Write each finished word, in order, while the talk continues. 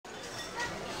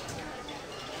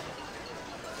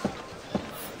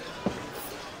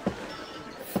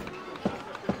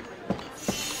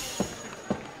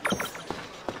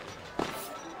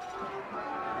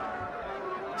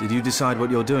Did you decide what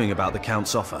you're doing about the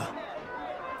Count's offer?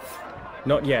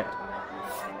 Not yet.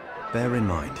 Bear in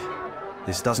mind,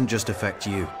 this doesn't just affect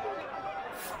you.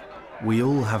 We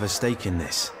all have a stake in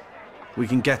this. We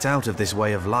can get out of this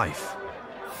way of life.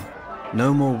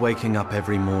 No more waking up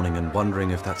every morning and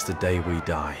wondering if that's the day we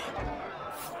die.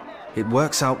 It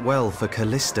works out well for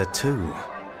Callista too.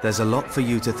 There's a lot for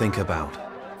you to think about.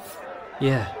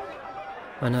 Yeah,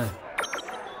 I know.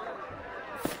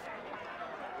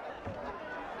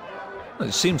 Well,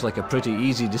 it seems like a pretty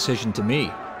easy decision to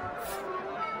me.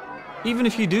 Even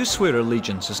if you do swear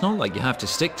allegiance, it's not like you have to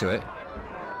stick to it.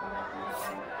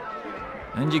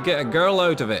 And you get a girl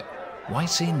out of it. Why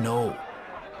say no?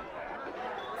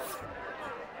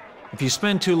 If you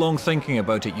spend too long thinking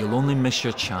about it, you'll only miss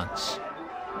your chance.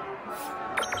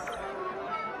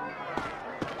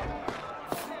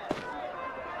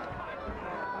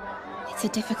 It's a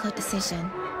difficult decision.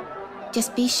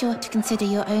 Just be sure to consider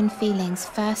your own feelings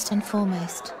first and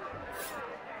foremost.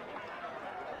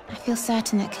 I feel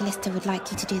certain that Callista would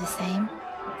like you to do the same.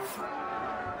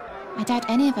 I doubt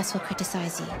any of us will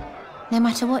criticize you, no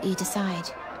matter what you decide.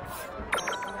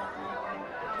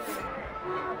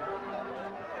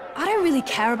 I don't really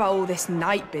care about all this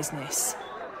knight business.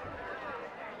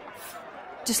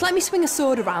 Just let me swing a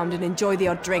sword around and enjoy the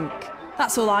odd drink.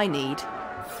 That's all I need.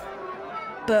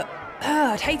 But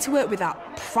I'd hate to work with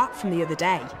that prat from the other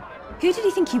day. Who did he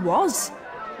think he was?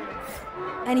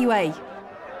 Anyway,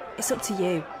 it's up to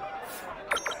you.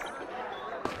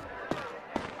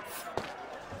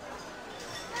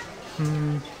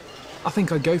 I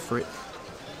think I'd go for it.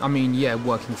 I mean, yeah,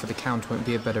 working for the Count won't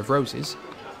be a bed of roses.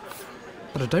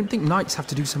 But I don't think knights have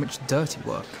to do so much dirty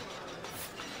work.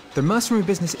 The mercenary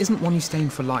business isn't one you stay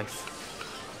in for life.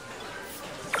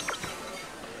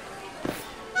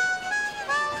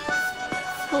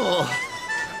 Oh,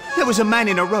 there was a man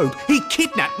in a robe. He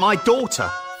kidnapped my daughter.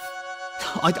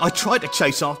 I tried to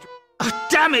chase after him. Oh,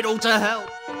 damn it all to hell.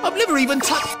 I've never even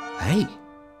touched... Hey,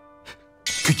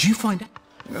 could you find out?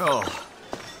 Oh.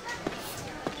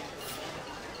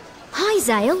 Hi,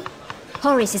 Zale.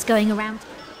 Horace is going around.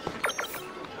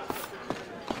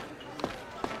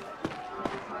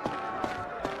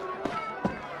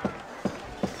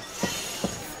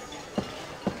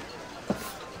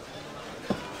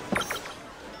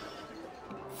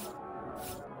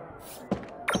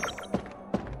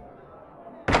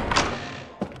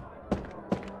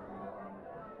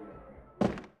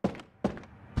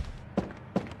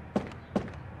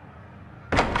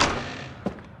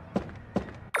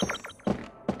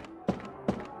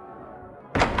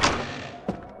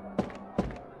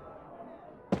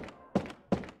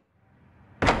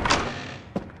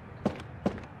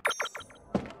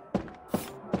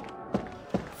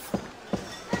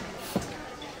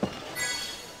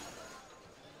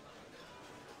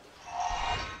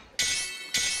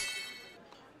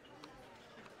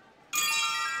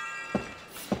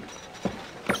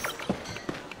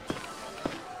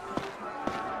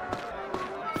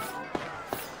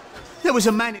 There was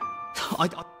a man in...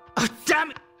 oh,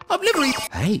 damn it! I've never even...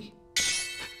 Hey.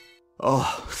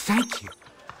 Oh, thank you.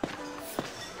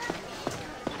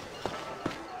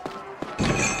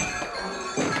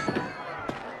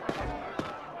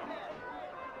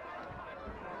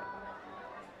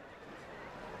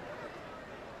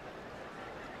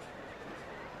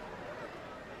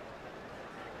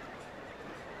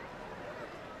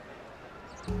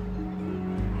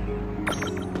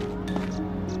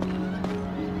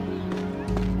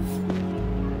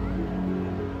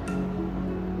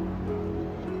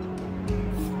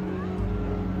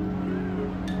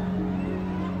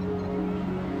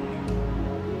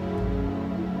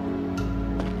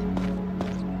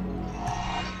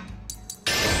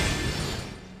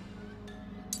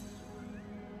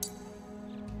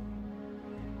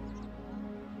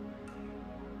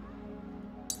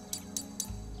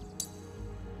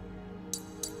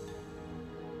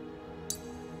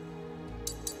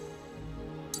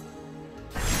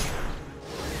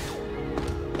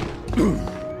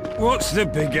 What's the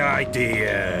big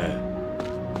idea?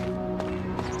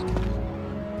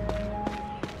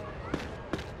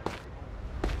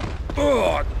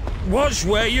 Oh, watch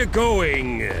where you're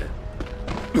going.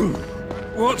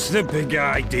 What's the big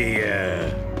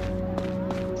idea?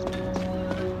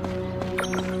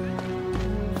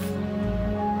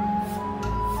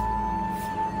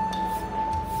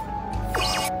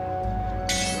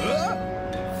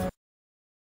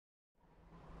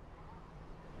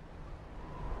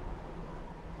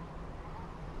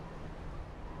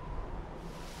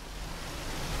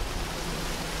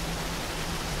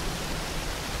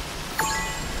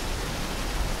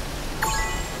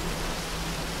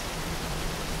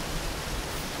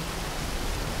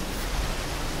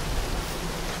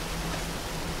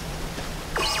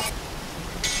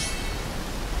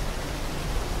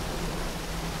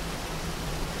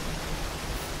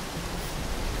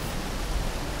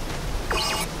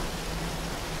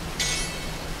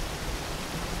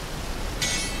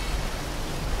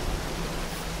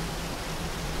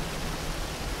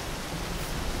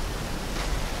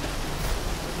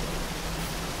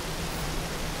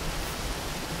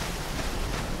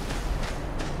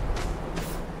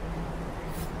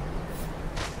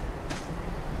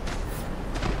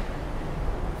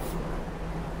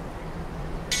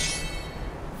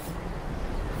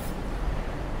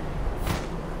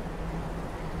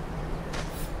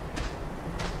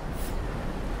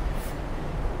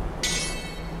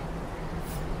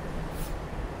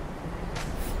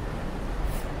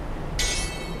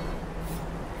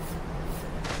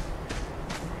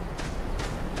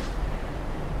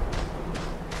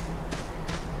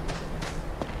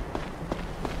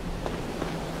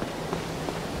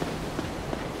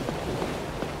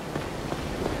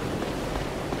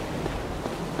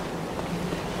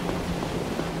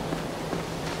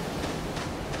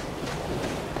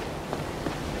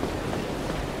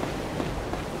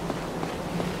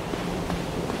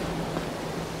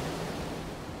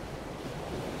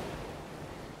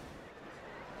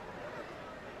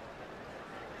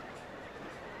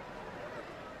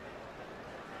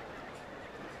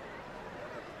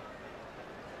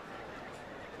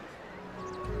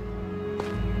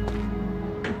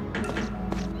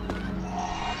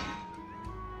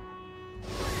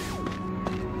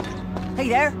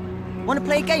 there, want to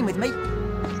play a game with me?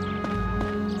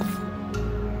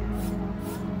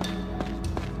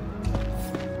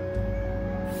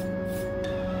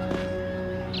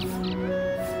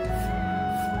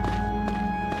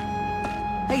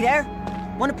 Hey there,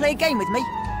 want to play a game with me?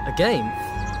 A game?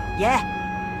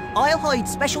 Yeah. I'll hide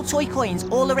special toy coins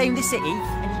all around the city,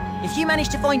 and if you manage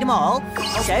to find them all,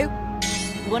 so,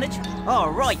 you wanna all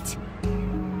right.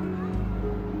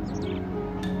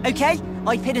 Okay,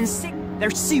 I've hidden 6. They're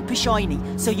super shiny,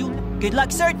 so you'll... Good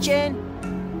luck searching!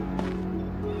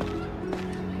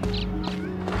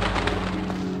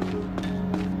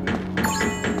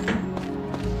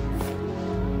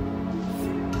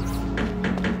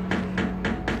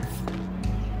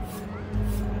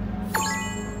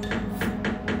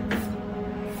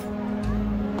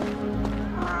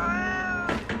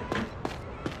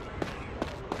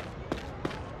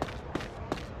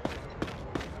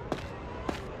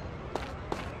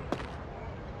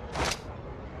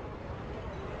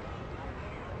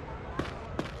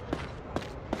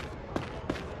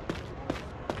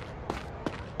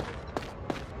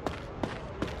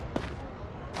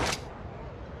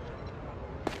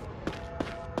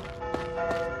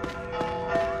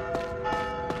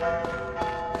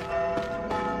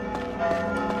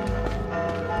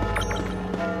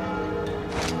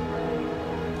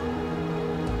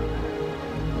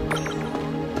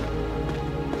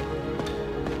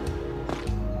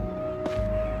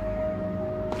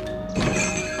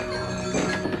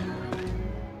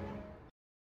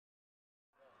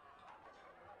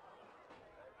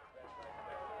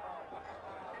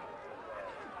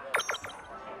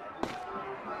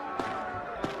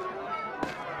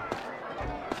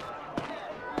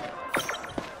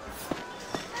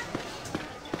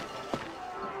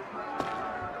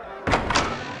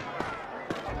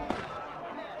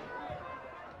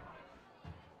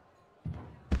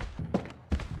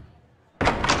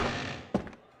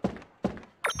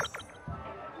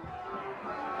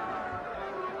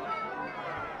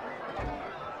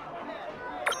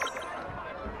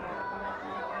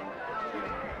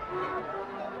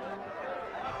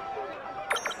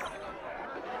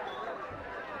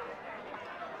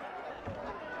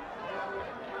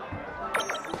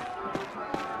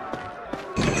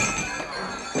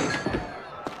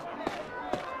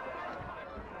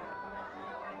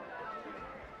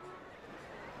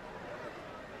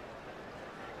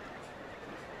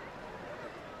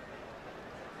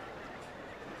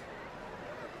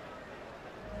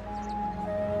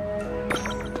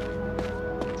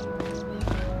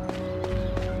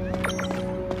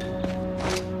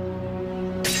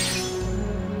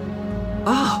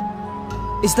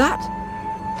 Is that?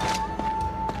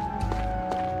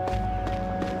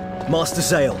 Master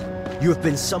Zale, you have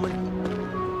been summoned.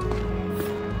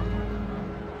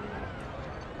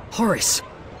 Horace,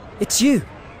 it's you.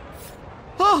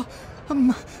 Oh,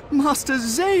 Master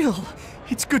Zale.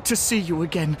 It's good to see you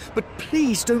again, but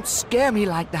please don't scare me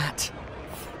like that.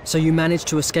 So you managed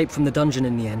to escape from the dungeon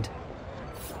in the end?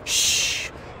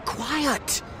 Shh!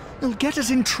 Quiet! They'll get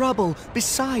us in trouble.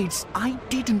 Besides, I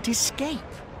didn't escape.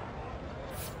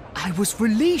 I was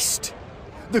released.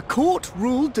 The court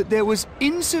ruled that there was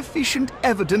insufficient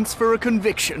evidence for a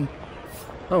conviction.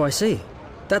 Oh, I see.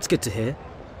 That's good to hear.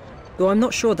 Though I'm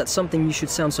not sure that's something you should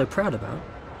sound so proud about.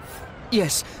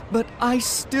 Yes, but I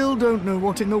still don't know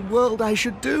what in the world I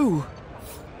should do.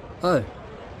 Oh.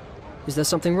 Is there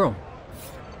something wrong?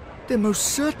 There most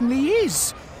certainly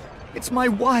is. It's my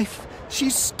wife.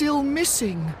 She's still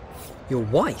missing. Your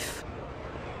wife?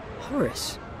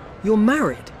 Horace, you're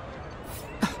married.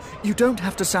 You don't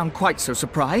have to sound quite so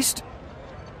surprised.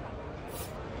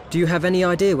 Do you have any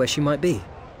idea where she might be?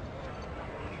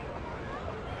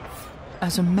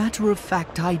 As a matter of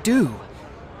fact, I do.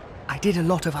 I did a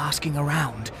lot of asking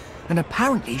around, and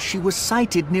apparently she was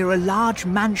sighted near a large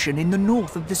mansion in the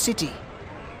north of the city.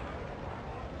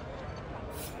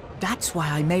 That's why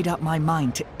I made up my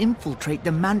mind to infiltrate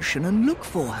the mansion and look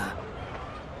for her.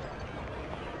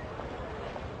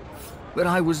 But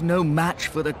I was no match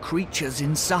for the creatures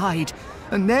inside,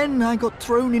 and then I got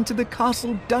thrown into the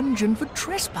castle dungeon for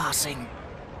trespassing.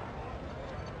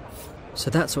 So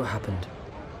that's what happened.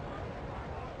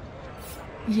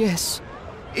 Yes,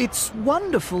 it's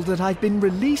wonderful that I've been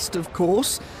released, of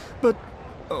course, but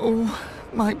oh,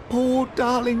 my poor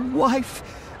darling wife,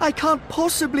 I can't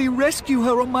possibly rescue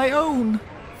her on my own.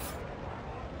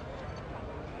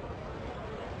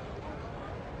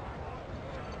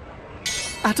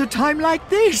 At a time like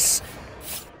this!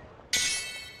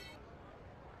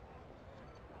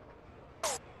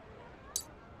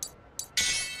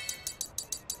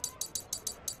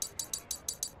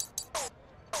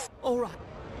 All right.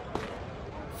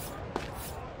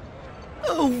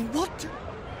 Oh, what?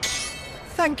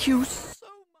 Thank you so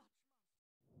much.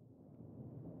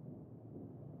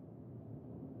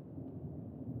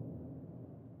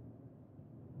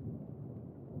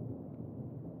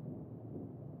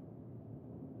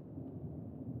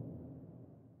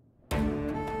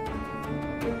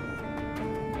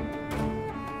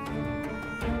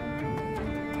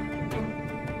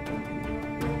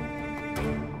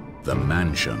 The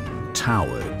mansion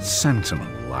towered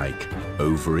sentinel-like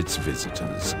over its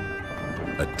visitors.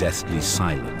 A deathly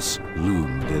silence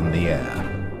loomed in the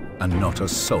air, and not a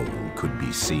soul could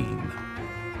be seen.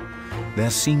 There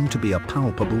seemed to be a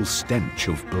palpable stench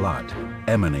of blood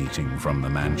emanating from the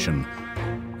mansion,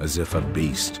 as if a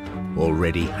beast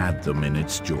already had them in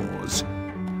its jaws.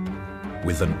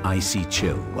 With an icy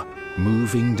chill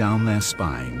moving down their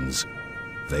spines,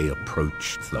 they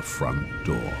approached the front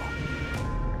door.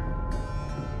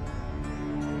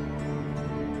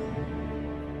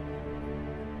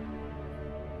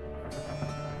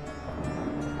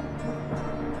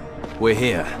 We're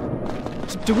here.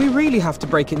 Do we really have to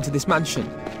break into this mansion?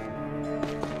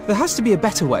 There has to be a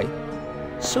better way.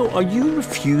 So are you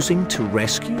refusing to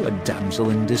rescue a damsel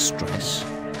in distress?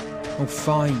 Oh,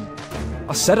 fine.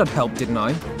 I said I'd help, didn't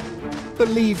I?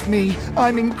 Believe me,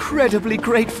 I'm incredibly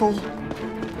grateful.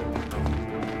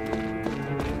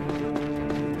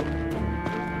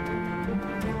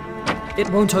 It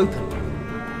won't open.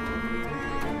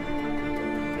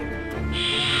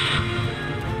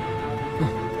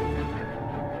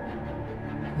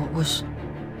 What was...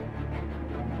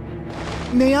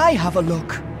 May I have a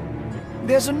look?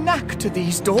 There's a knack to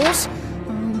these doors.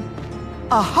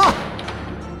 Aha!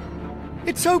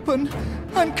 It's open.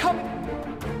 I'm coming.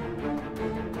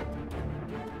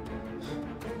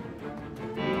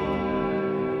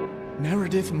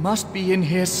 Meredith must be in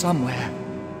here somewhere.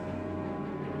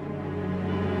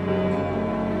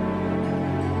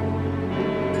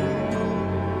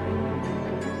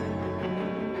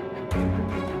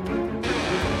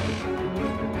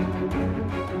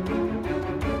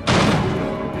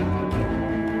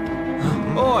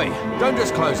 Oi, don't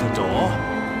just close the door.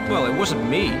 Well, it wasn't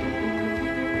me.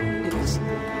 It's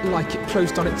like it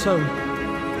closed on its own.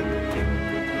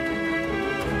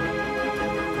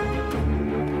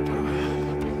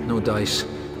 No dice.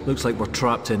 Looks like we're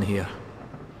trapped in here.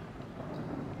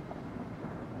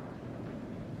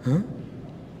 Huh?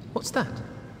 What's that?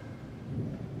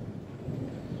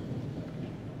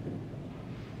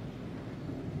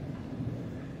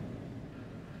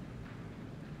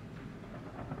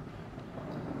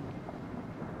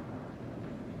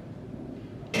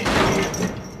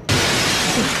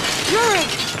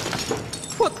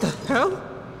 What the hell?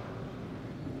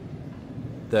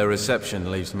 Their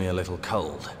reception leaves me a little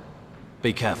cold.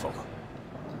 Be careful.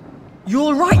 You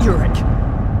all right, Yurik?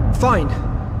 Fine.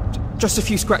 Just a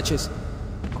few scratches.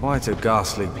 Quite a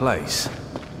ghastly place,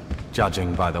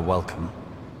 judging by the welcome.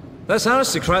 That's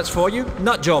aristocrats for you.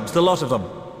 Nut jobs, the lot of them.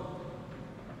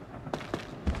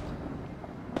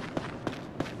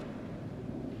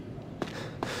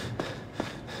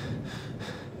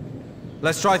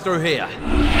 Let's try through here.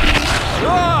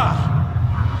 Ah!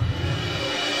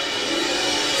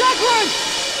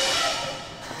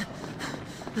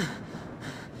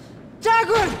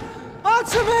 Dagran!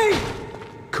 Answer me!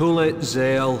 Cool it,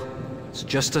 Zale. It's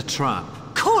just a trap.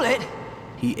 Call it!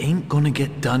 He ain't gonna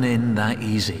get done in that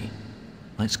easy.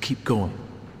 Let's keep going.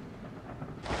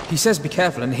 He says be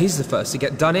careful, and he's the first to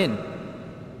get done in.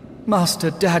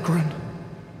 Master Dagran.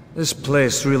 This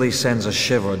place really sends a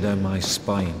shiver down my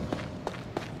spine.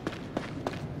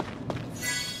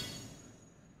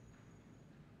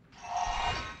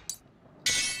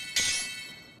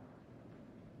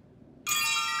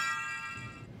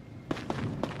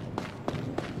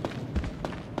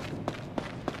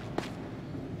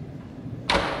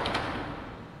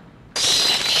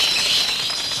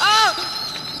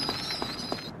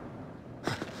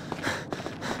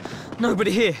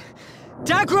 Nobody here.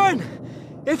 Dagran!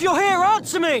 If you're here,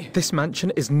 answer me! This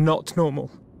mansion is not normal.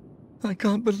 I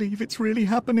can't believe it's really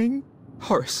happening.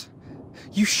 Horace,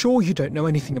 you sure you don't know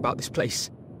anything about this place?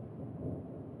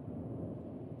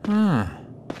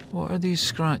 What are these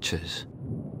scratches?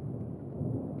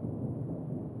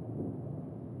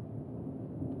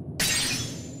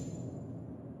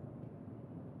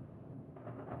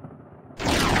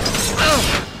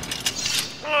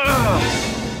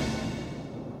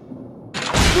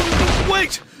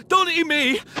 Wait! Don't eat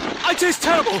me! I taste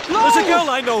terrible! No! There's a girl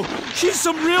I know! She's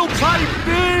some real bloody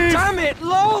beef! Damn it,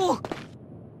 lol!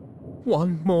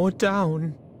 One more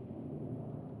down.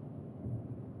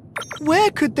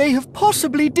 Where could they have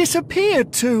possibly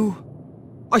disappeared to?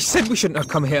 I said we shouldn't have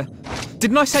come here.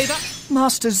 Didn't I say that?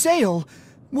 Master Zale,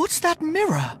 what's that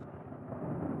mirror?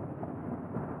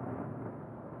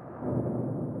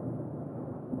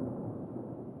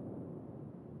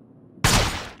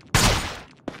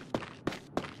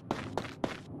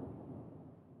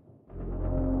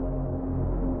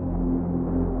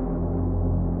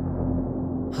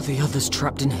 Are the others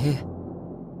trapped in here?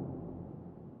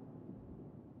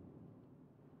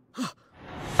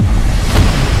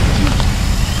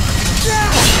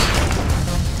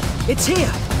 It's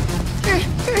here!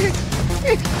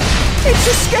 It's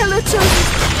a skeleton!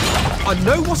 I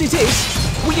know what it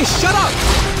is! Will you shut up?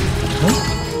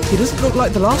 Huh? He doesn't look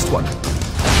like the last one.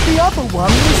 The other one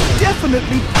was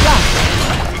definitely black.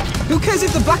 Who cares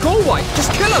if they're black or white?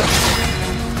 Just kill him!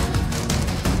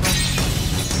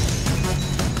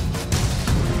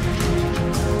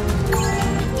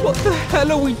 What the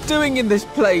hell are we doing in this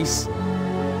place?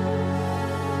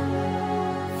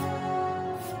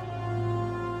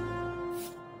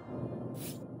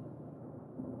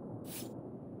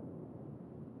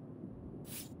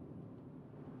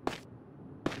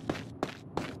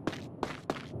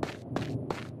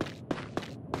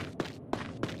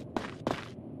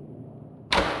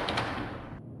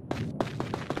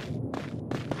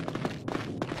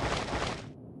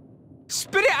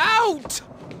 Spit it out!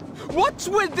 What's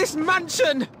with this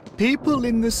mansion? People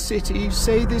in the city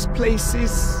say this place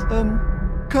is,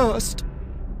 cursed.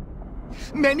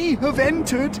 Many have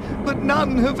entered, but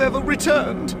none have ever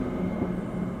returned.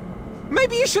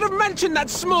 Maybe you should have mentioned that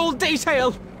small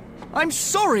detail. I'm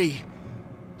sorry.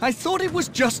 I thought it was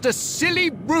just a silly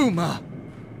rumor.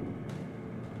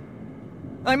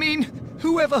 I mean,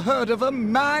 who ever heard of a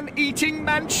man-eating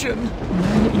mansion?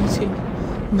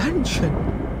 Man-eating mansion?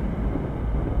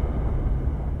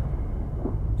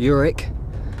 Yurik,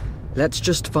 let's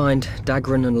just find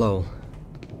Dagran and Lowell.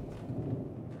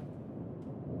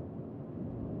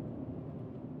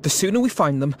 The sooner we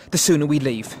find them, the sooner we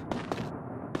leave.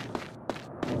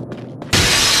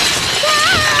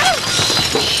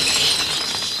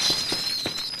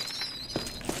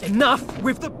 Enough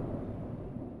with the...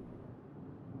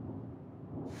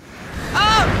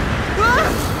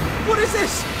 What is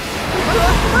this?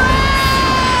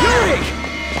 Yurik!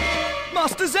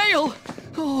 Master Zale!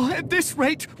 Oh, at this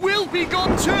rate, we'll be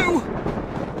gone too!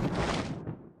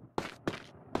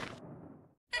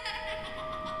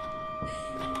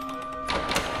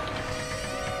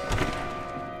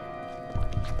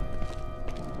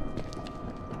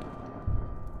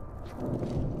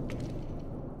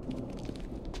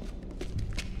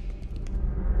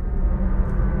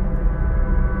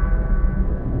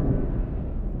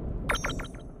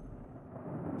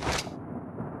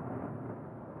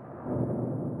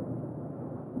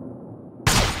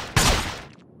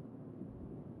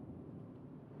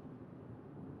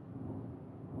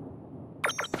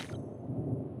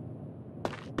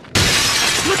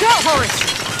 Look out, Horace!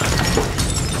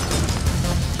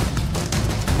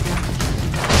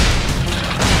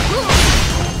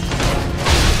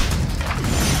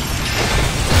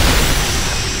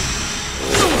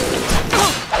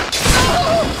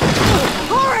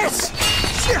 Horace!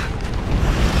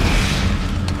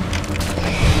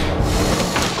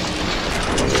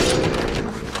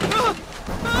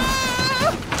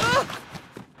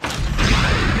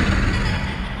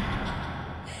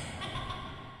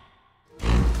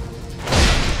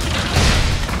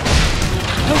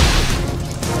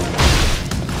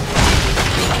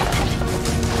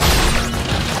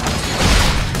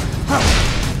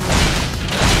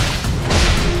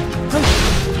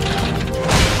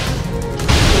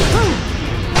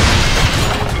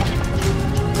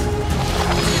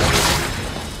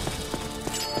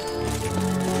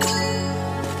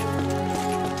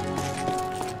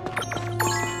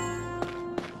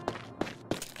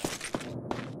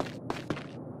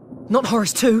 Not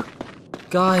Horace too.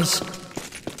 Guys.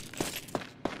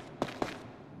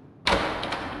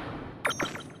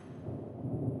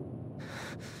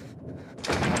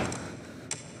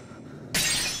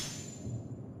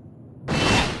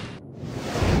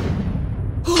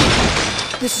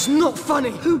 This is not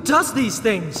funny. Who does these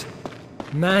things?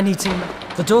 Man eating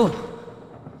the door.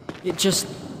 It just...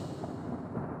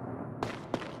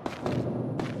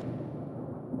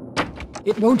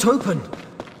 It won't open.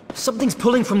 Something's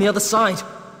pulling from the other side.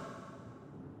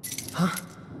 Huh?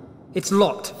 It's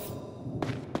locked.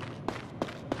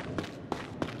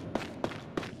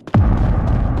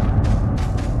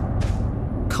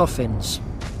 Coffins.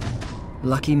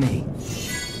 Lucky me.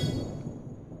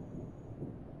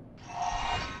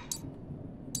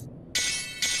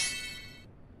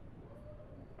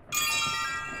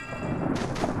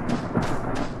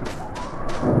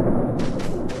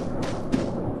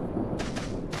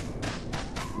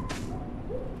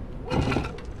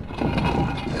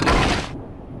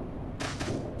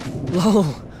 Lol.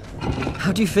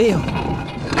 How do you feel?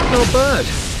 Not bad.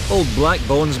 Old Black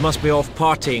Bones must be off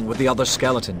partying with the other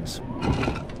skeletons.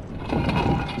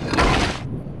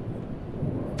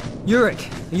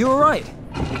 Yurik, are you alright?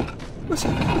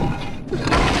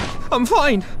 I'm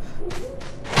fine.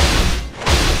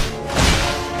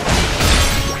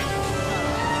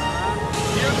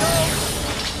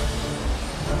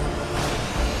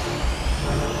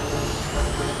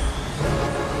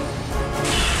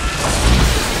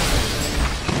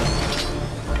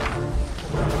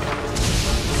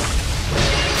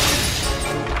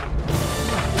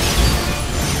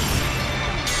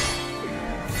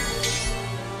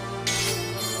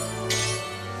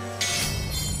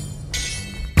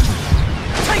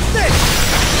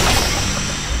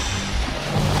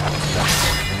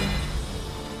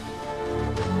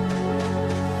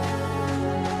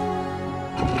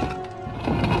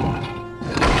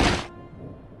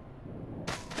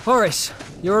 Horace,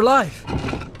 you're alive.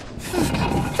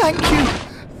 Thank you.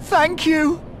 Thank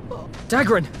you.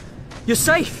 Dagran, you're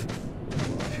safe.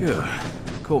 Phew.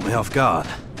 Caught me off guard.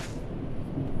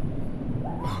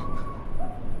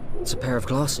 It's a pair of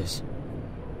glasses.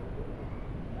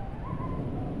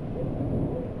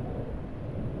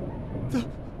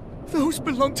 Those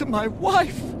belong to my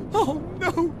wife. Oh,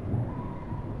 no.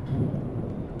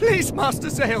 Please, Master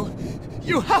Zale.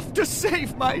 You have to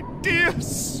save my dear,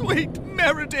 sweet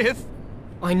Meredith.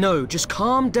 I know, just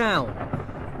calm down.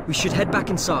 We should head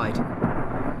back inside.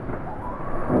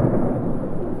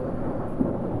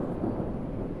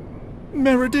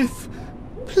 Meredith,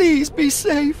 please be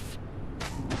safe.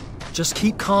 Just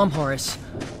keep calm, Horace.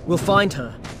 We'll find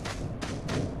her.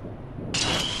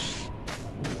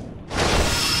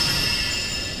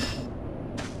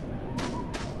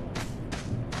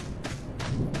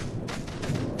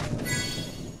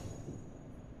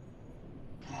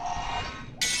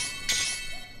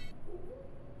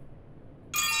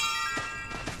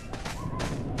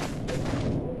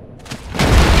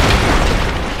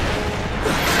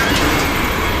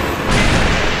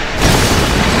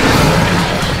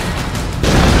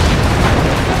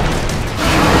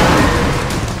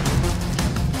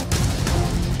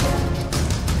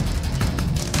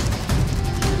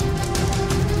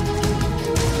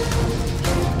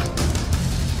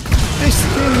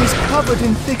 Covered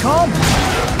in thick armor.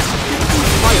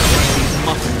 Fire these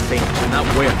muffin things in that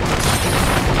weird.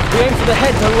 We aim for the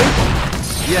head, don't we?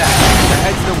 Yeah, the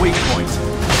head's the weak point.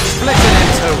 Split it in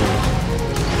two.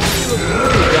 You look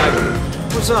really dagger.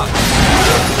 What's up?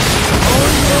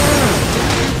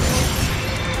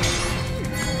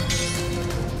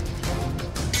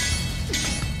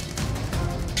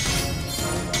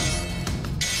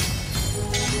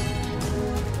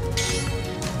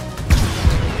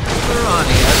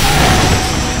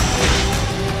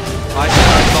 I said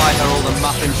I'd buy her all the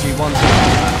muffins she wanted.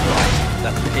 That's right,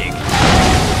 the pig.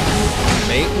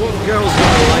 Mate, what girl's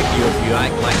gonna like you if you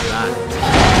act like that?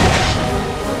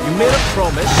 You made a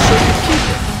promise, so you keep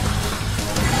it.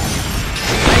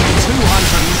 Made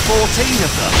 214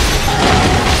 of them.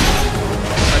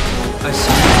 I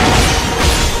see.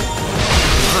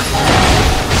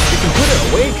 You can put it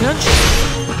away, can't you?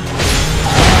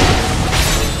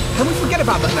 Can we forget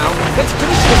about that now? Let's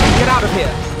finish this and get out of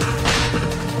here.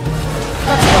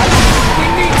 That's right. We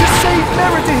need to save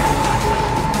Meredith.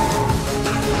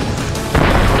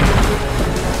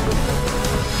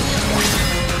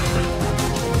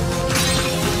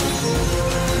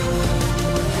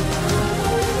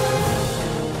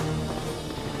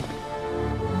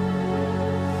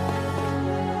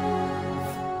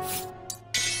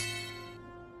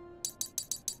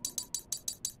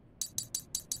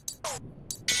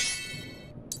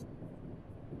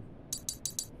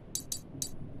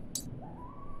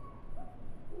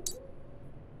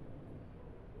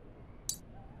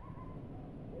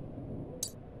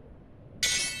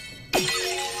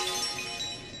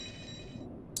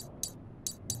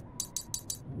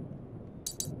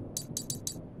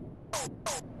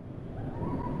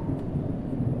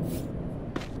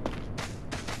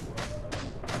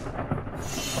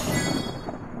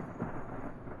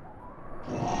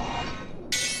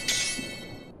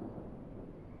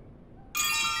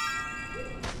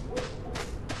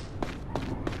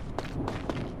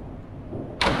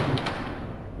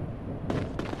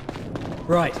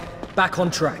 Right, back on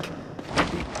track.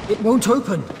 It won't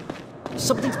open.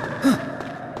 Something's...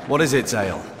 What is it,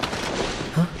 Zale?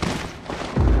 Huh?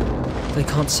 They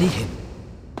can't see him.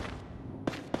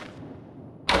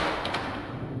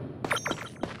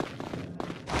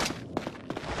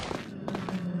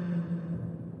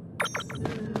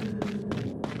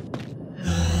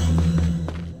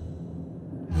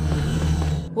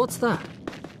 What's that?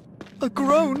 A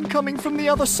groan coming from the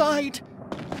other side.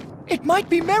 It might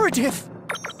be Meredith.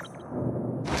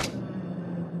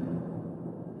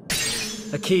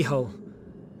 A keyhole.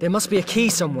 There must be a key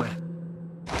somewhere.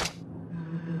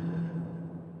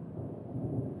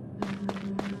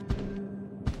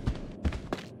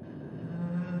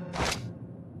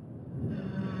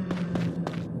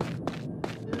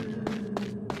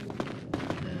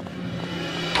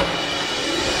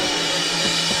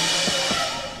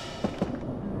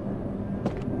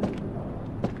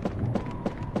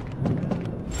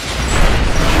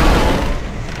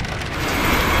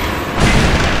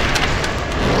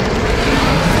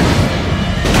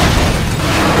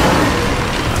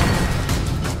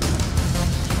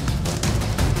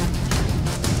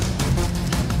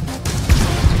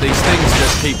 These things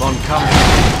just keep on coming.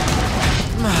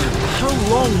 Man, how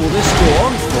long will this go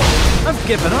on for? I've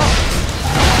given up.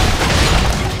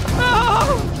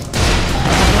 No!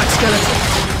 Black skeleton!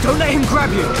 Don't let him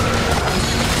grab you!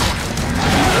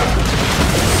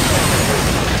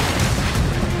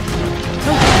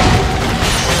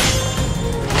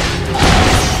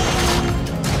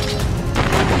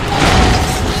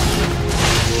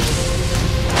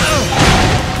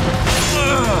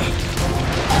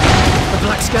 The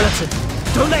black skeleton!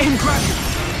 Don't let him grab you!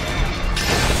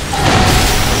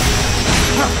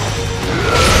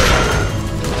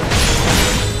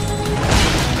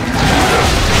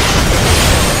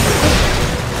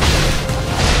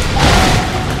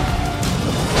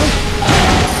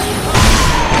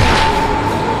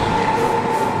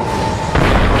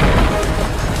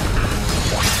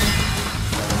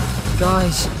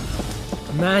 Guys,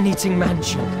 man-eating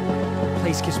mansion. The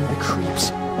place gives me the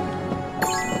creeps.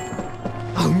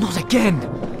 Oh, not again!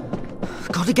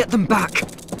 Gotta get them back!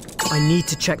 I need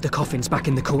to check the coffins back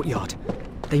in the courtyard.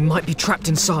 They might be trapped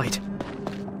inside.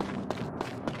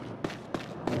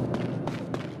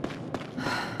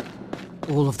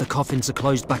 All of the coffins are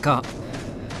closed back up.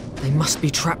 They must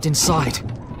be trapped inside.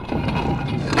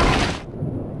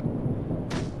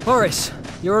 Horace,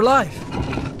 you're alive!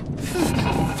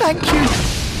 Thank you!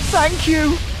 Thank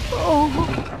you!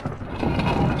 Oh!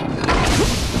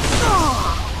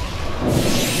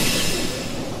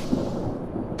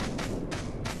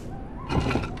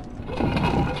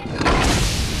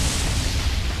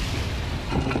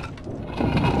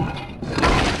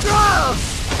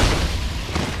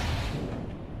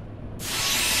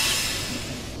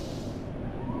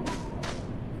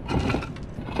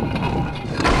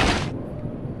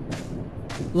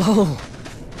 Lol,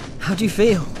 how do you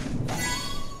feel?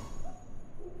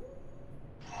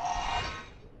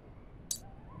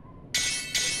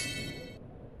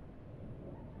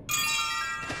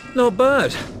 Not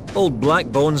bad. Old Black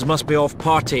Bones must be off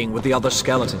partying with the other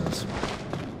skeletons.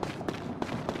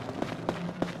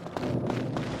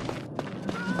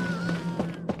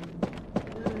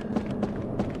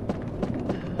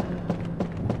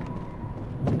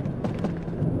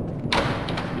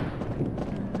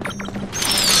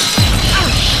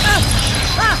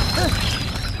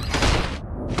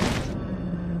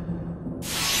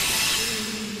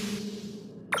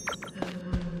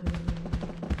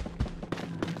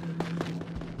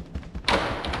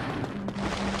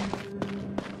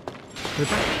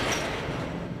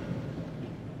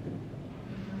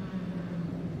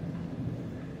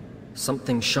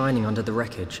 Something shining under the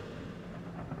wreckage.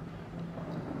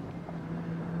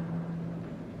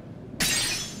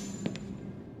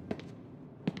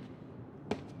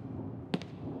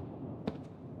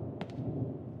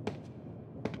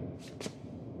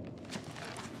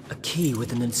 A key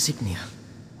with an insignia.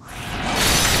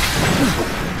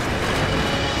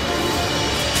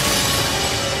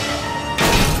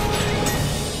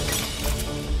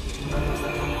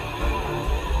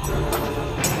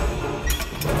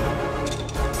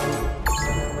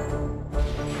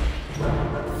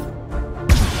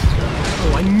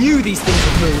 I knew these things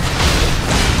would move!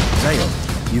 Zale,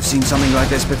 you've seen something like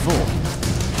this before?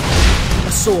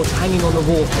 A sword hanging on the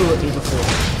wall flew at me before.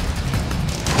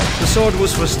 The sword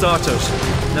was for starters.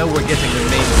 Now we're getting the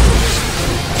main rules.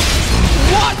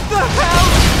 What the hell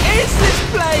is this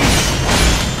place?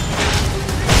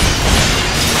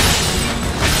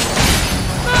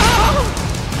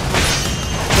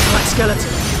 The black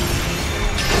skeleton!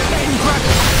 Let him grab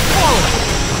it! Whoa!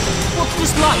 What's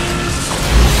this light?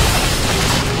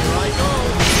 Here I go!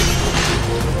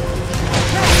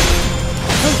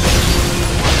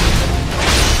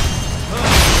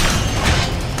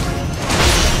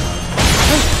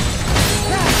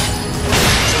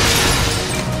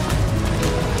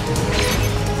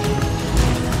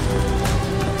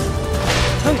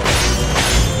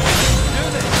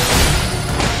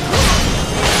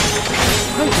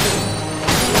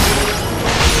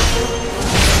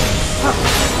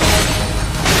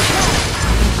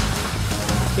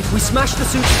 Smash the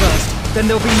suits first, then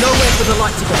there'll be nowhere for the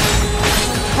light to go.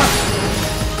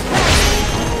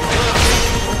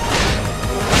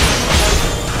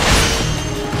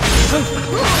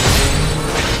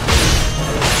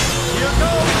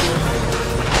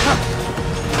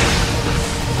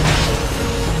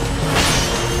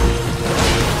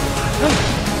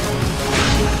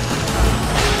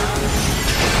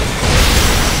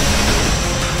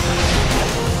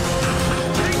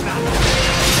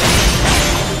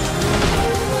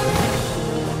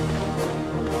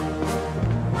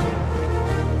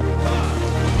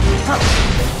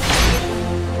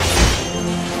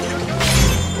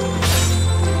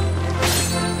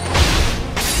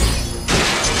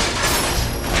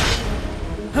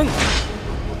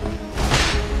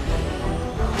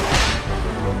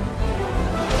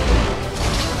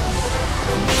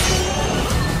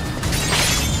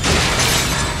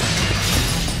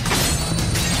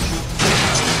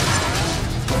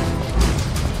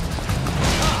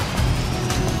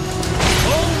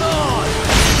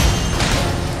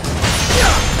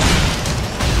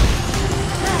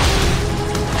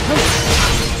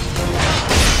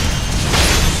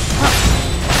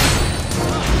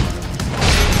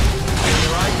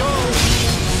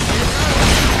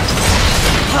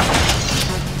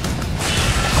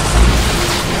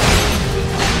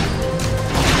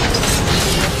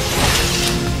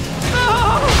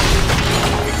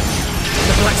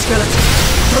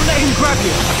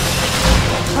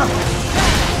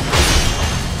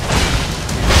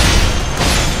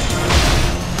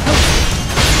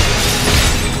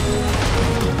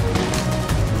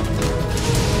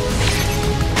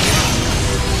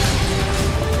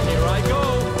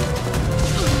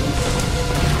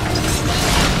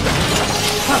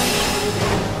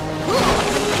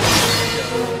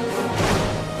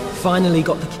 Finally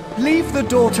got the key. Leave the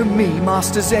door to me,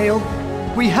 Master Zale.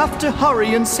 We have to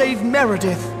hurry and save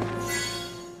Meredith.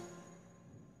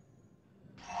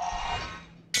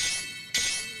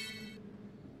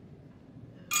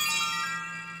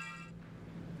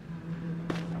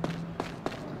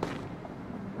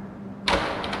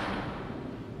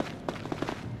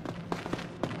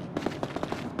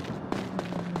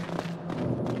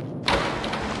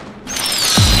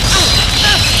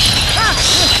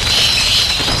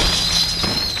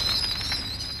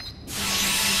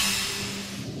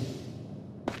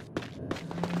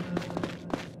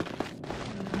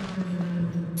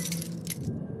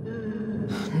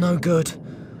 No good.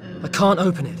 I can't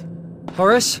open it.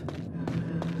 Horace?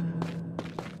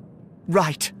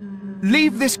 Right.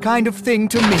 Leave this kind of thing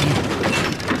to me.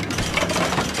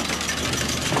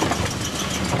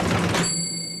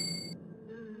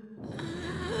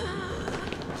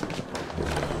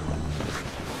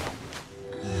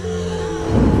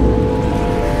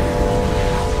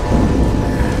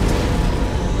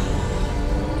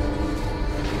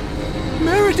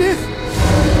 Meredith!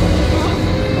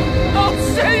 I'll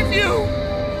save you!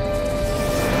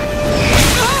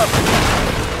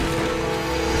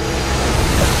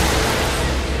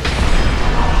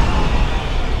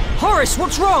 Horace,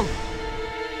 what's wrong? The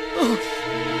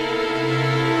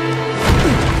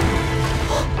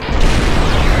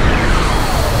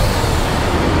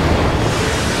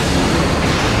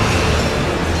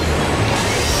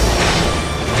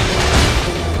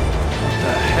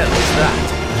hell is that?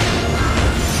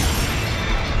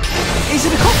 Is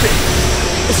it a coffin?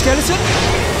 A skeleton?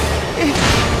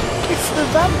 It's the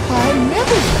vampire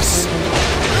Neverus.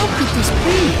 How could this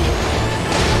be?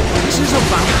 This is a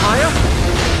vampire?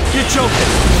 You're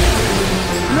joking!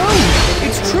 No,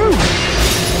 it's true.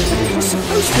 But it was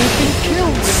supposed to have been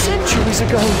killed centuries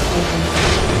ago.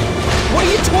 What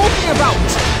are you talking about?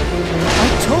 I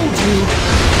told you.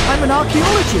 I'm an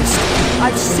archaeologist.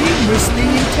 I've seen this thing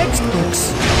in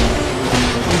textbooks.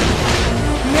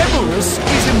 Neverus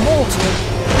is immortal,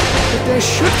 but there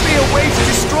should be a way to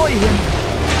destroy him.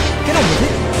 Get on with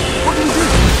it. What do you do?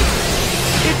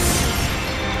 It's...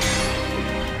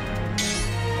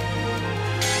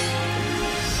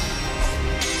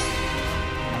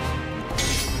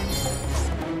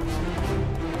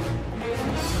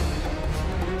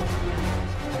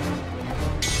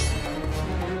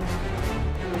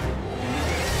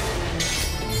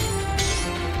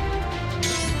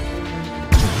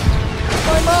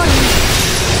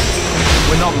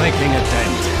 We're not making a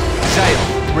dent. Zale,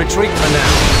 retreat for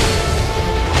now.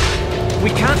 We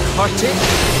can't hurt it.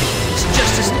 It's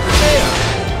just isn't fair.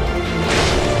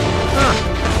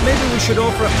 Maybe we should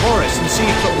offer it Horace and see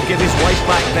if it will give his wife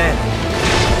back then.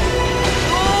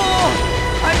 Oh!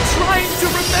 I'm trying to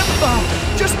remember!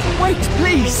 Just wait,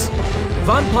 please!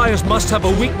 Vampires must have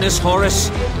a weakness,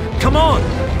 Horace. Come on!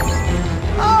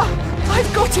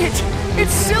 I've got it!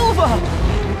 It's silver!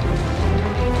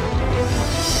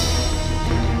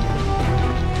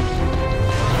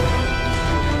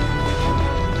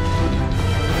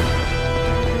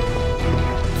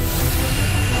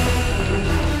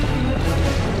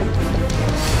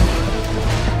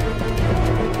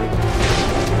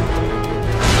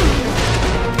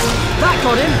 That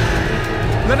got him!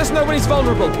 Let us know when he's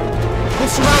vulnerable. We'll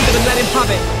surround him and let him have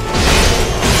it.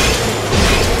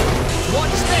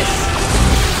 Watch this!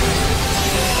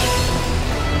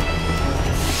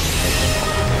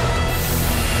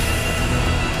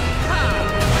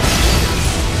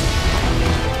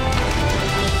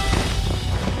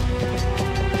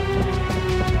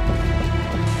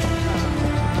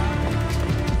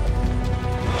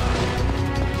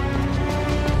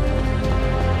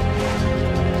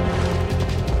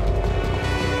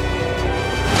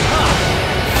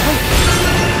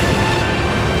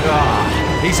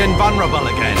 He's invulnerable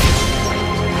again.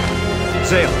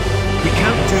 Zale, we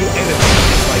can't do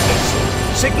anything like this.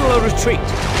 Signal a retreat.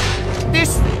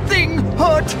 This thing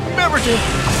hurt Meredith!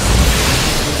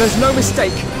 There's no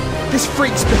mistake. This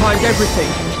freak's behind everything.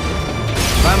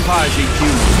 Vampires eat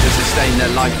humans to sustain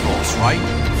their life force, right?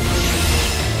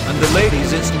 And the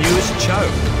lady's its newest chow.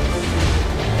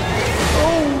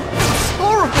 Oh, it's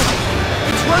horrible!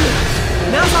 It's running!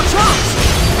 Now's our chance!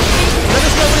 Let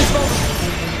us know when it's vulnerable.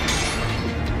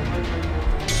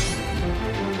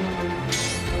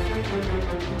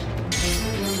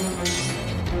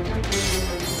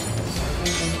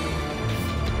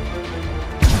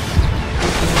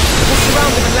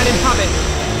 Let him have it.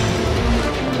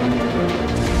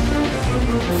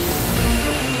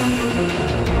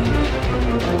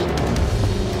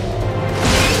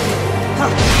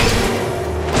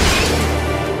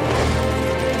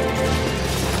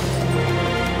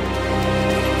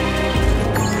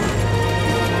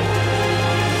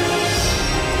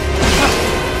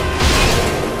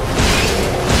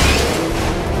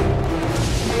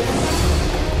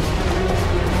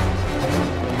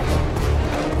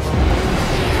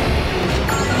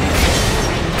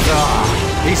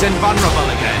 He's invulnerable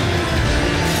again.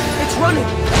 It's running.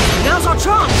 Now's our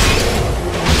chance.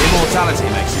 Immortality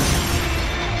makes him.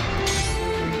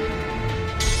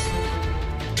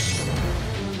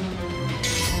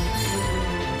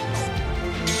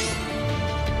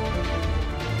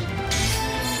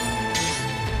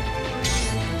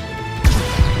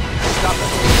 Stop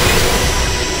it.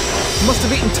 Must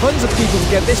have eaten tons of people to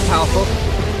get this powerful.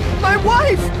 My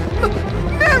wife!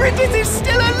 Meredith is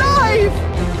still alive!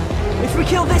 If we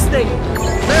kill this thing,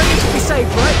 Meredith will be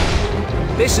saved,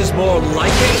 right? This is more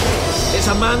like it. It's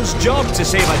a man's job to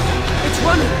save it. It's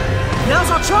running. Now's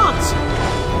our chance.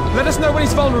 Let us know when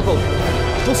he's vulnerable.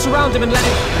 We'll surround him and let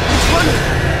him... It's running.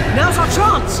 Now's our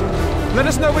chance. Let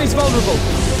us know when he's vulnerable.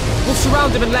 We'll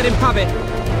surround him and let him have it.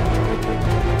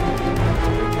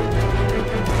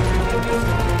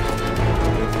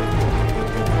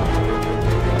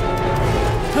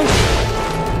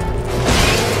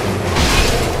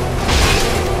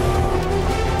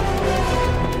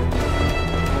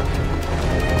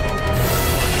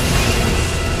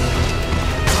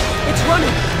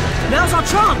 Now's our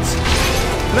chance!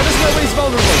 Let us know when he's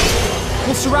vulnerable.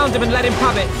 We'll surround him and let him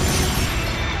have it.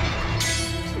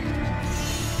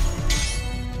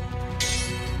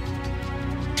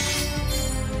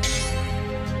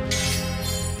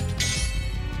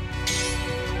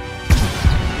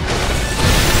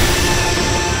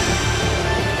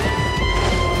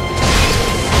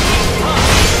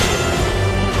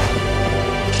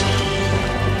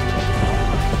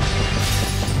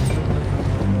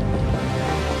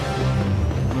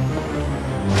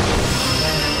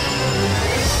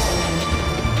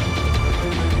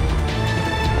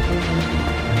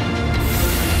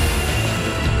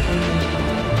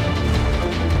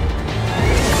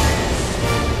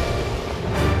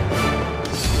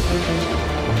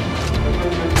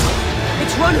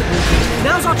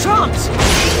 Now's our chance!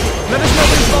 Let us know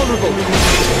when he's vulnerable.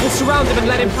 We'll surround him and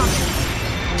let him have it.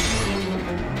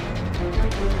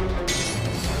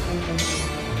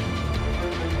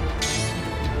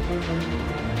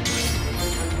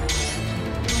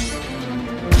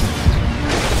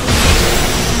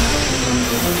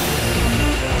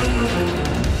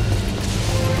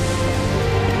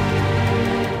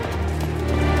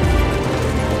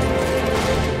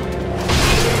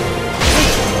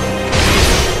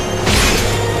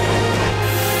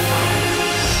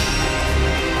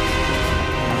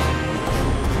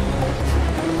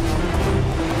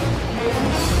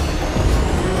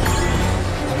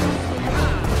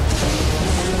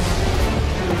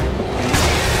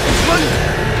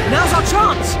 Now's our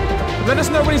chance! Let us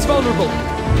know when he's vulnerable.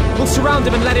 We'll surround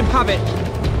him and let him have it.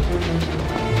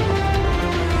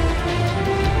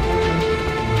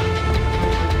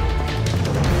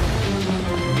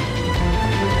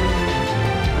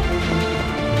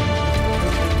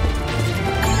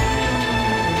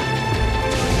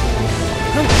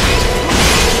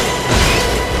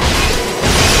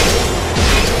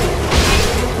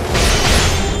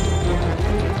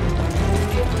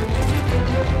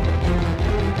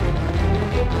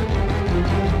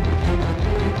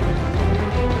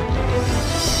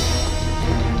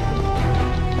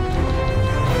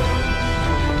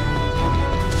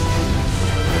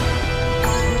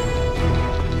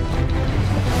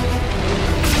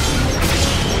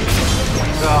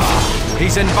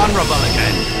 He's invulnerable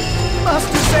again.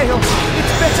 Master Zale,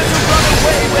 it's better to run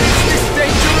away when it's this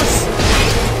dangerous.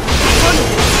 Run!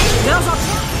 Now's our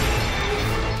time!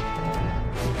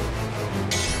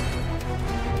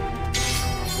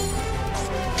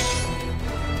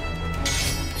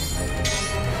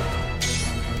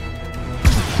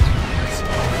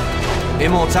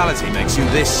 Immortality makes you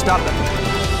this stubborn.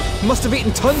 Must have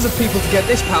eaten tons of people to get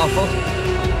this powerful.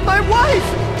 My wife!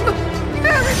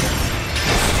 Mary!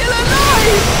 Still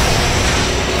alive!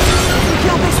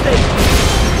 Kill this thing!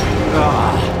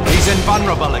 He's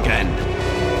invulnerable again.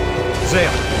 Zale,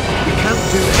 we can't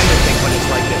do anything when it's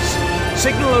like this.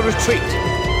 Signal a retreat.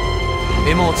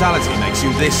 Immortality makes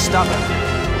you this stubborn.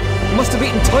 Must have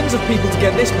eaten tons of people to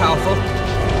get this powerful.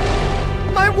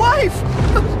 My wife!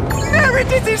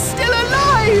 Meredith is still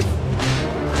alive!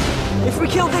 If we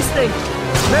kill this thing,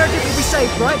 Meredith will be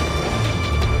safe, right?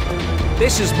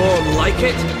 This is more like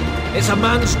it. It's a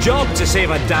man's job to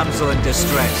save a damsel in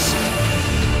distress.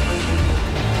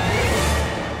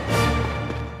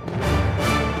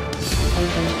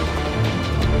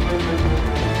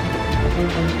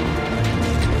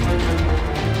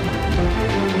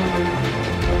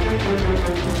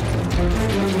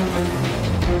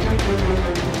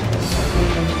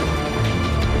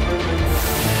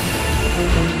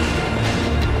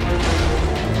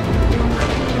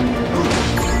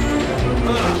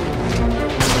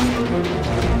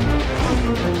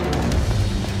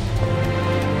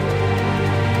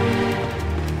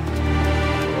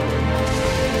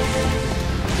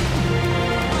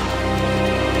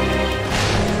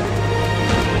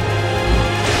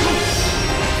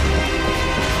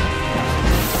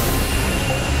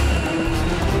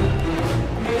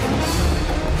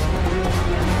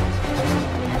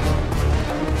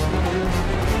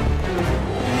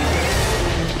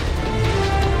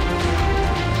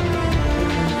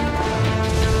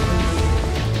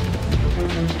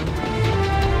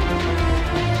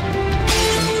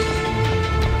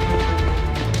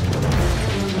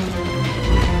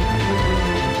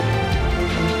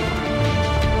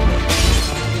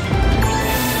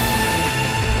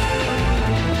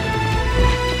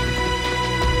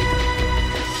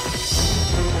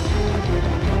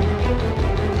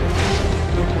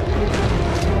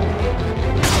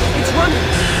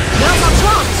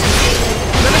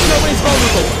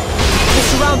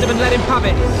 Him and let him have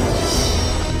it.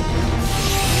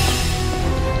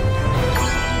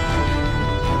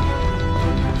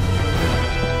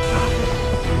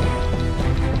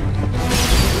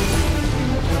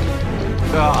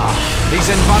 He's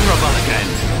invulnerable again.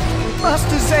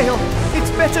 Master Zale,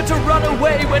 it's better to run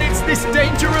away when it's this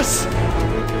dangerous.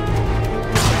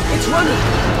 It's running.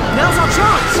 Now's our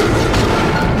chance.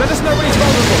 Let us know when he's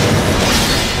vulnerable.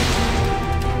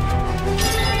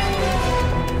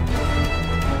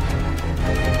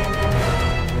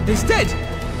 He's dead!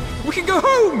 We can go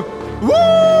home!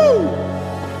 Woo!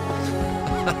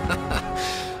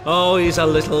 Oh, he's a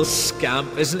little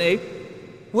scamp, isn't he?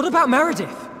 What about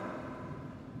Meredith?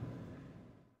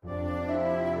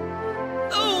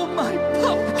 Oh, my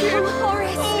pumpkin! Oh,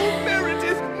 Horace! Oh,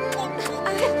 Meredith!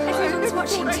 Everyone's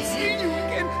watching I see you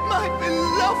again, my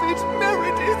beloved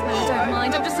Meredith! Oh, don't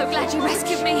mind, I'm just so glad you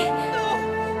rescued me.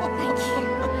 Thank you.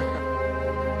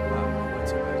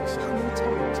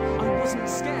 I wasn't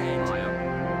scared.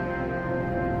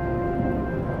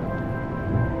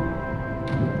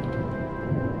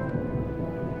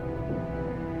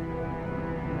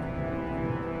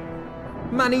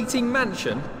 Man-eating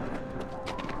mansion?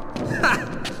 Ha!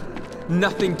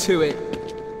 Nothing to it.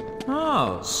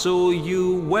 Oh, so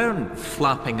you weren't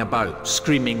flapping about,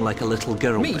 screaming like a little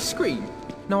girl. Me scream?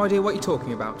 No idea what you're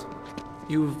talking about.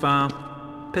 You've,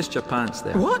 pissed your pants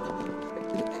there. What?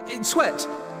 In sweat?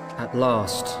 At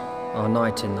last, our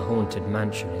night in the haunted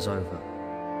mansion is over.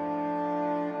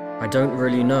 I don't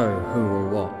really know who or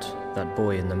what that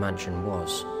boy in the mansion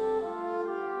was.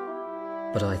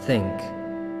 But I think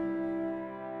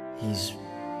he's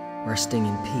resting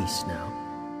in peace now.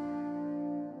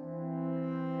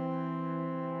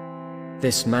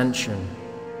 This mansion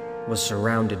was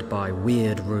surrounded by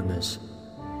weird rumors.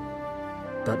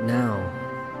 But now,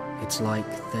 it's like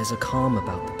there's a calm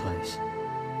about the place.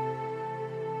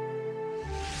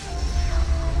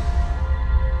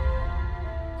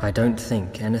 I don't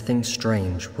think anything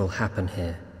strange will happen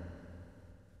here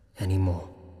anymore.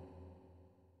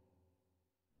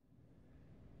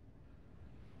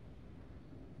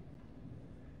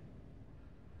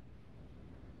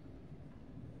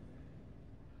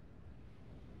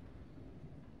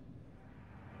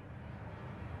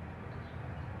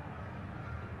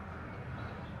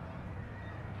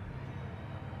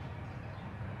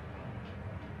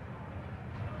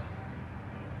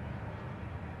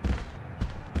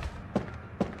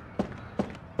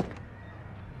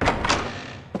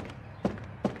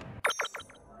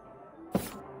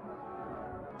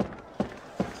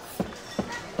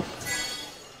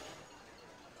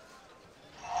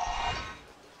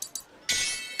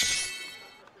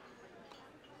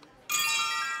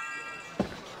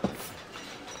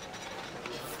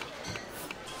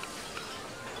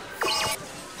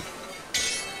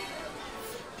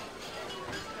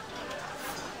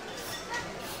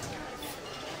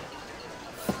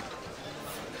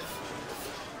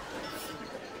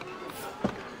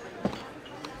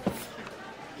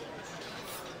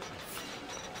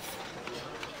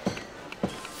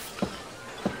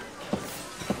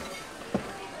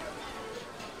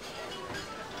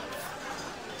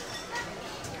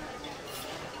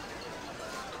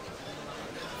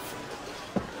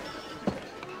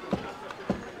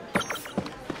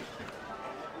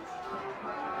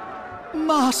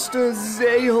 Master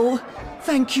Zale,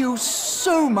 thank you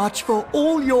so much for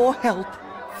all your help.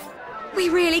 We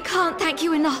really can't thank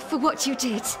you enough for what you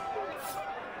did.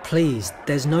 Please,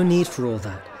 there's no need for all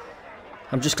that.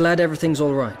 I'm just glad everything's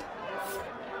all right.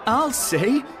 I'll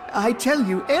say, I tell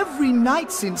you, every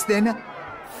night since then...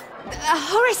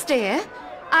 Horace, dear,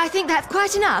 I think that's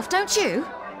quite enough, don't you?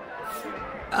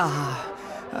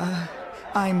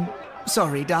 I'm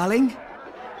sorry, darling.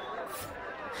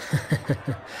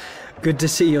 Good to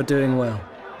see you're doing well.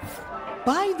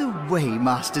 By the way,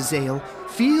 Master Zale,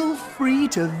 feel free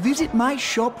to visit my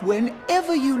shop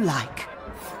whenever you like.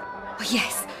 Oh,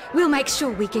 yes, we'll make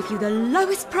sure we give you the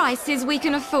lowest prices we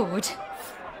can afford.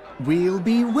 We'll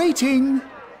be waiting.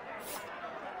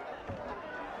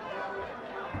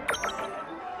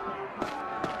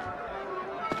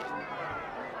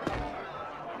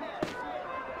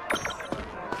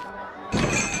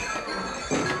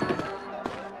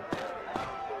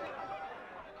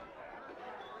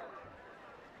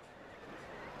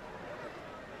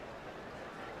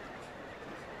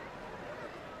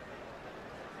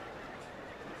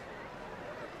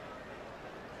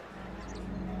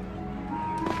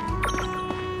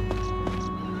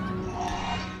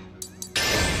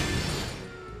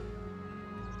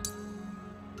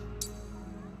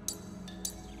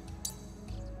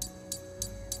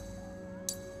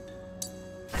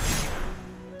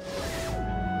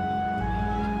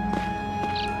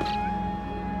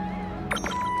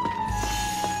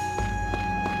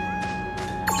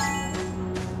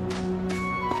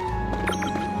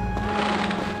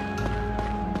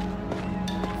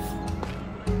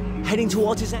 Heading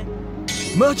towards his end.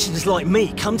 Merchants like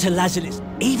me come to Lazarus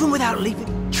even without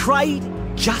leaving. Trade,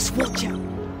 just watch out.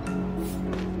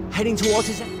 Heading towards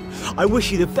his end. I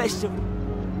wish you the best of...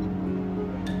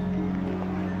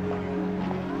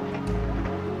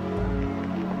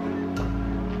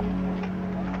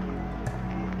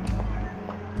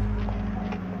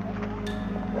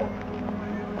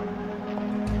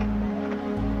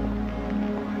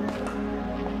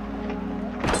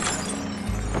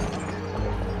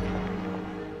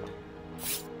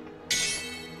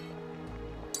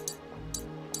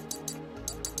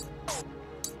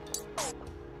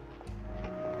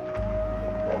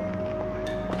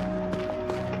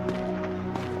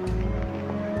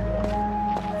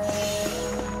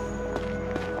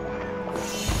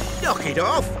 Knock it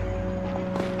off!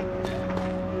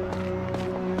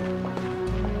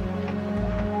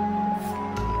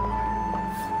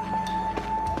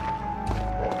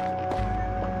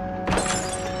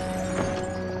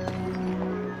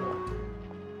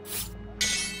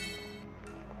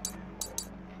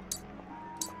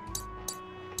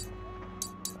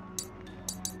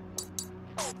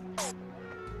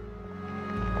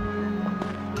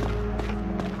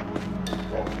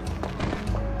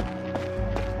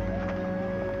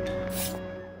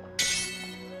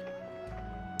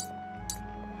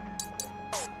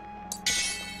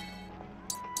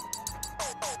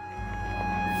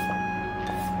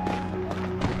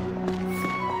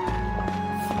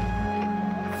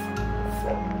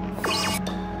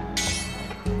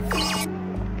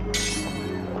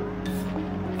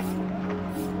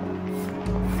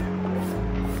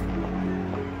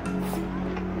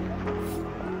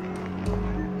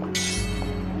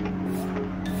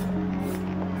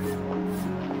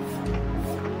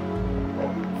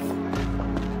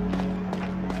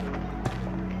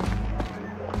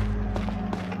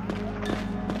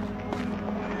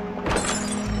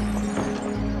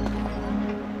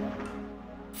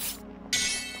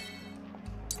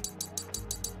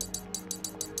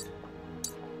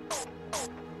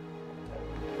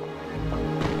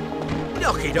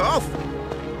 Knock it off!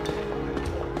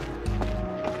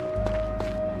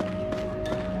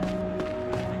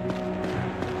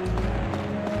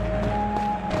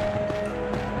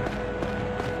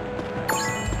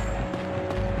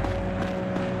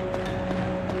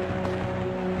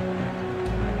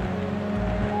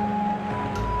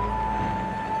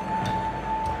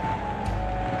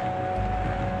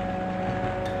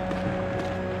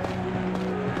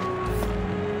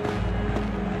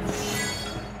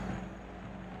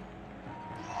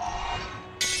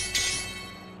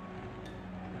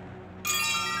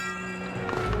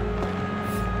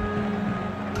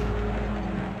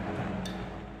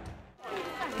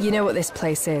 You know what this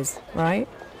place is, right?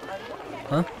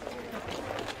 Huh?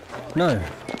 No,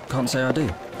 can't say I do.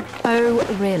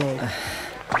 Oh, really?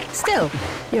 Still,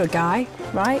 you're a guy,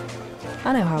 right?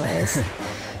 I know how it is.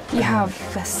 You have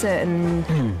a certain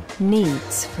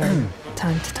needs from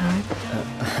time to time.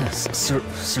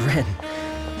 Seren.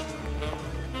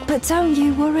 But don't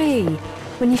you worry.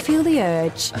 When you feel the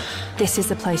urge, this is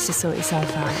the place to sort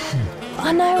yourself out.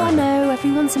 I know,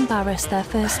 everyone's embarrassed their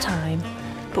first time.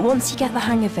 But once you get the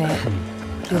hang of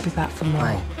it, you'll be back for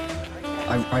more.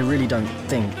 I really don't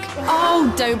think...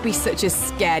 Oh, don't be such a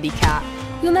scaredy cat.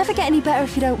 You'll never get any better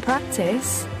if you don't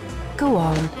practice. Go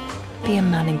on, be a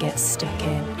man and get stuck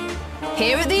in.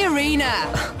 Here at the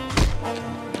arena!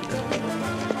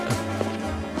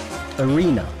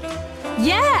 Arena?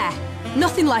 Yeah!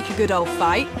 Nothing like a good old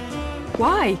fight.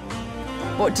 Why?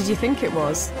 What did you think it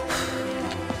was?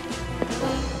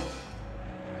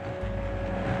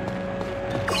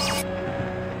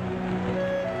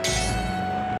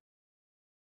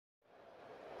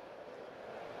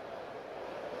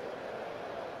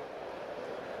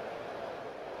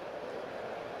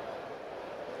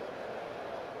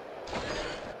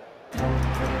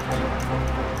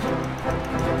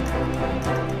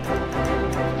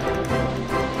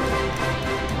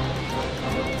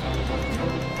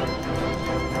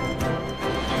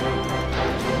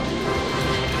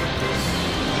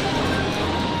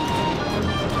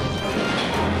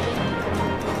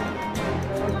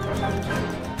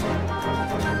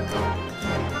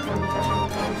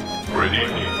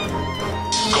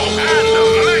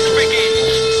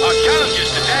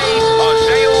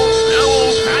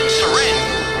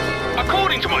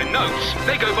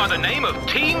 They go by the name of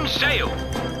Team Sail.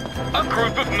 A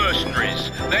group of mercenaries,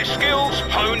 their skills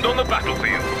honed on the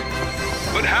battlefield.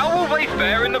 But how will they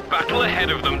fare in the battle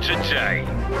ahead of them today?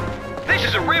 This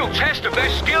is a real test of their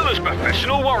skill as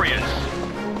professional warriors.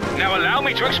 Now allow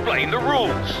me to explain the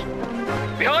rules.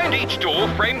 Behind each door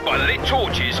framed by lit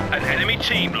torches, an enemy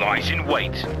team lies in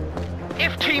wait.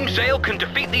 If Team Sail can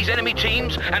defeat these enemy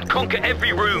teams and conquer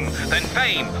every room, then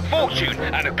fame, fortune,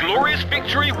 and a glorious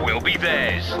victory will be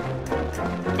theirs.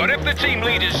 But if the team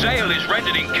leader Sail is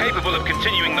rendered incapable of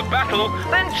continuing the battle,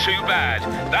 then too bad.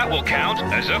 That will count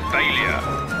as a failure.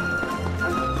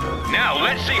 Now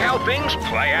let's see how things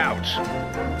play out.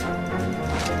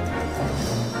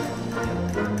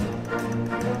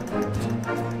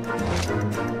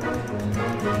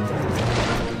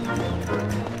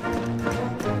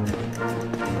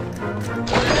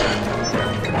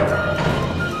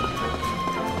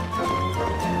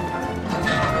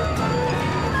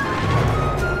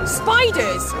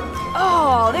 Spiders!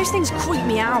 Oh, those things creep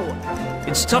me out.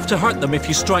 It's tough to hurt them if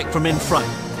you strike from in front.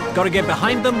 Gotta get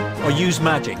behind them or use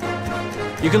magic.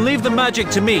 You can leave the magic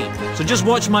to me, so just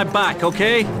watch my back,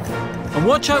 okay? And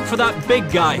watch out for that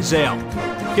big guy, Zale.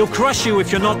 He'll crush you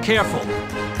if you're not careful.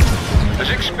 As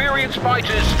experienced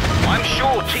fighters, I'm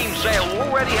sure Team Sail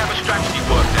already have a strategy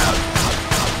worked out.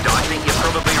 I think you're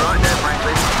probably right there,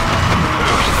 Franklin.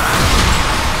 Who's that?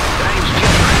 Name's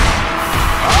Jeffrey.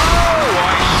 Oh,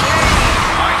 I see.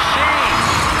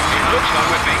 It looks like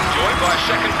we're being joined by a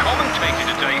second commentator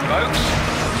today, folks.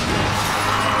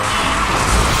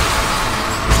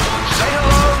 Say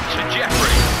hello to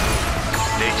Jeffrey.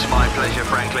 It's my pleasure,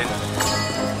 Franklin.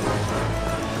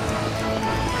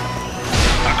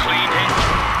 A clean hit.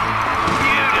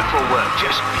 Beautiful work,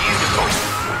 just beautiful.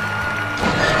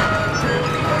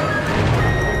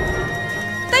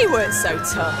 They weren't so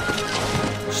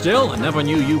tough. Still, I never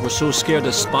knew you were so scared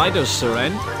of spiders,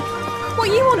 Seren. What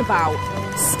are you on about?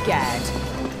 Scared?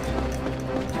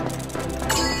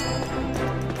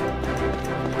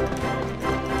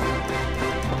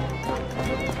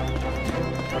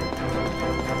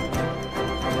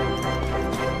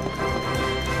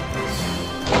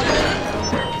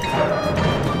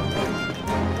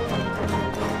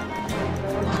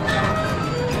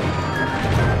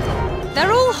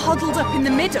 They're all huddled up in the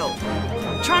middle.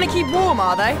 Trying to keep warm,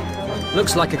 are they?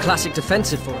 Looks like a classic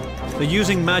defensive form. They're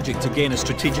using magic to gain a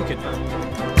strategic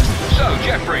advantage. So,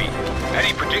 Jeffrey, any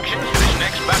predictions for this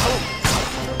next battle?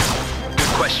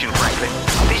 Good question, Franklin.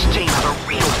 This team have a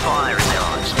real fire in their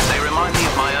eyes. They remind me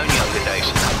of my own younger days.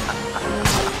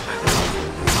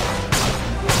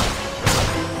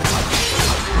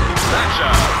 That's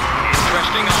an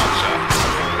interesting answer.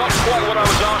 Not quite what I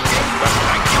was asking, but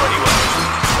thank you anyway.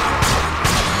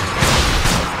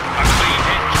 A clean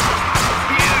hit.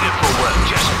 Beautiful work,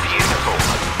 just beautiful.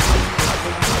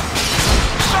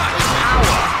 Such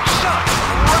power!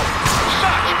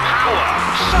 Such power!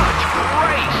 Such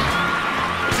grace!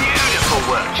 Beautiful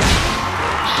work, just...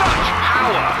 Such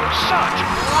power! Such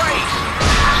grace!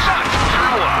 Such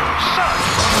power! Such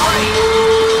grace!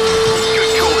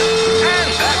 Good calling. And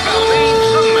that bell means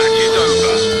the match is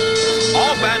over.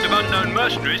 Our band of unknown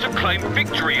mercenaries have claimed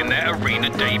victory in their arena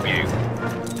debut.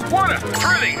 What a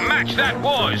thrilling match that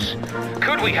was!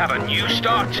 Could we have a new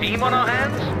star team on our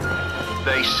hands?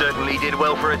 They certainly did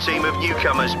well for a team of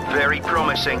newcomers. Very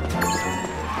promising.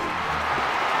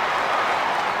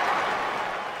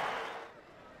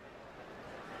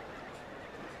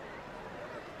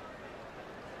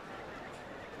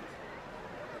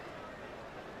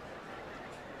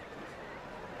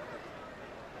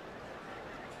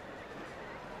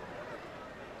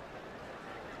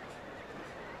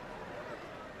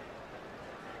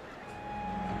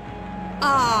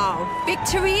 Oh,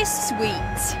 victory is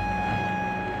sweet.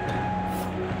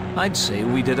 I'd say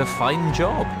we did a fine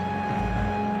job.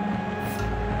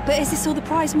 But is this all the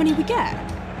prize money we get?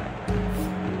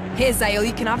 Here, Zale,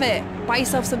 you can have it. Buy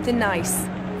yourself something nice.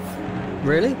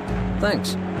 Really?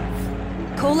 Thanks.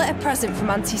 Call it a present from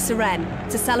Auntie Seren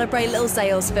to celebrate little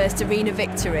Zale's first arena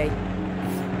victory.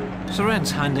 Seren's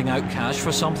handing out cash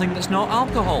for something that's not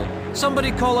alcohol.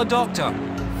 Somebody call a doctor.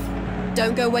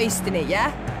 Don't go wasting it,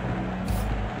 yeah?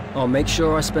 I'll make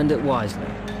sure I spend it wisely.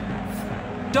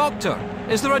 Doctor!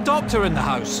 Is there a doctor in the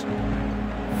house?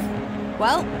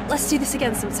 Well, let's do this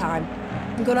again sometime.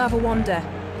 I'm gonna have a wander.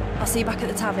 I'll see you back at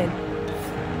the tavern.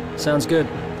 Sounds good.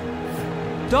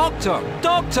 Doctor!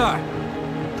 Doctor!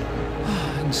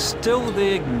 And still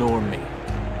they ignore me.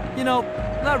 You know,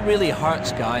 that really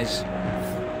hurts, guys.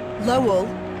 Lowell,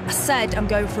 I said I'm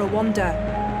going for a wander.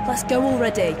 Let's go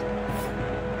already.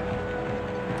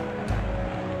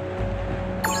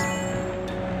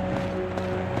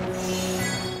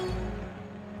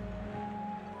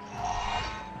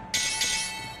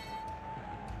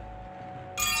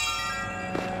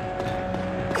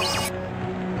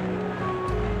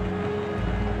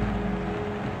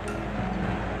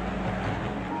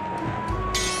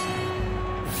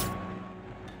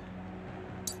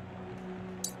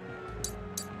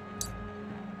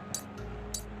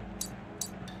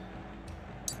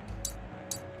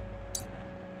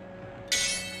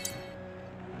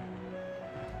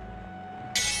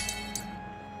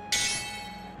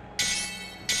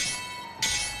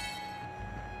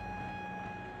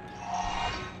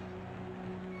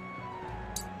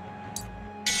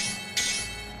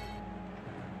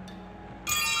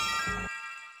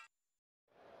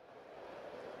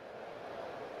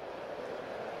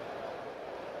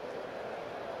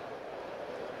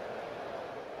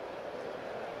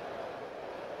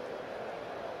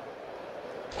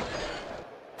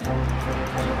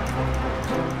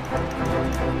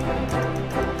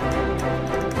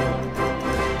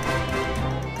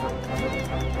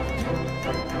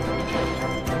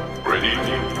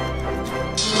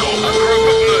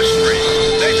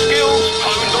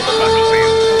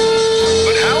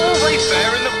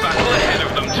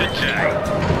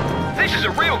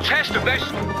 Test of this.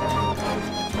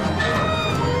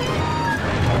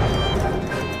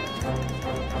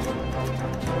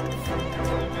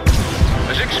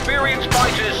 As experienced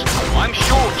fighters, I'm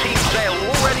sure Team Zale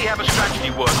already have a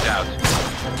strategy worked out.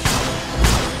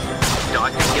 I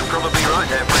think you're probably right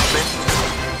there, Franklin.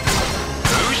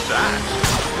 Who's that?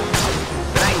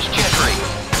 Name's Jeffrey.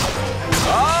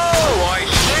 Oh, I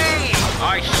see!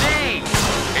 I see!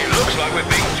 It looks like we're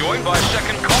being joined by a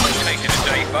second commentator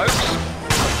today, folks.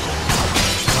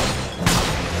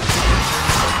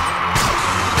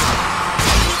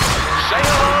 Say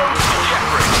hello to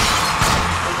Jeffrey.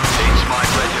 It's my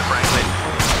pleasure, Franklin.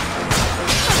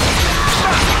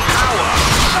 Such power!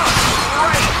 Such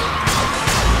grace!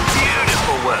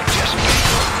 Beautiful work, just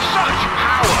such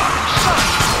power!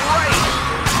 Such grace!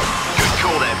 Good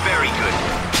call there, very good.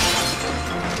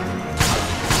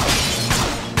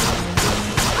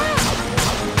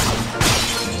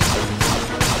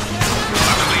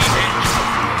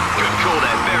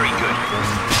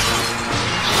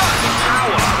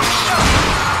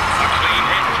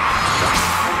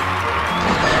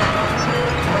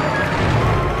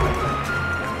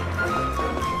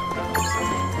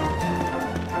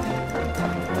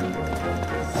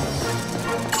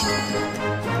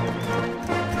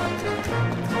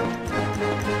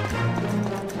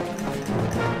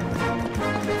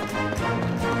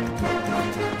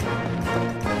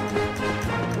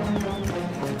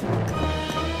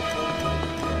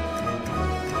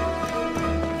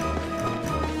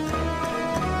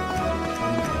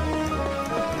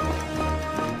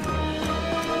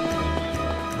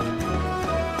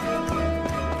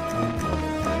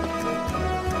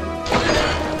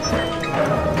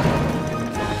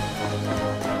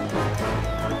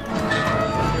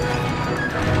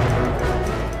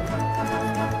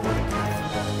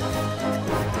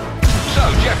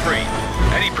 pt3.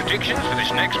 Any predictions for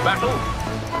this next battle?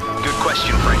 Good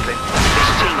question, Franklin. This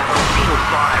team have a real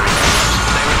fire in them.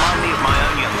 They remind me of my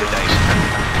own younger days.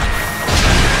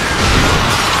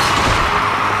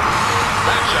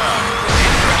 That's an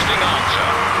interesting answer.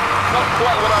 Not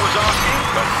quite what I was asking,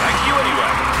 but thank you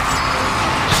anyway.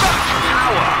 Such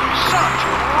power! Such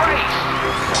grace!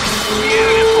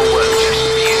 Beautiful work, just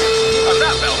beautiful. And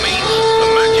that bell means the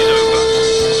match is over.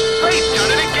 They've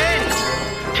done it again!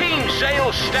 Team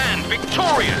Zale stand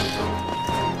victorious!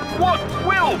 What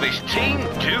will this team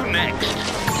do next?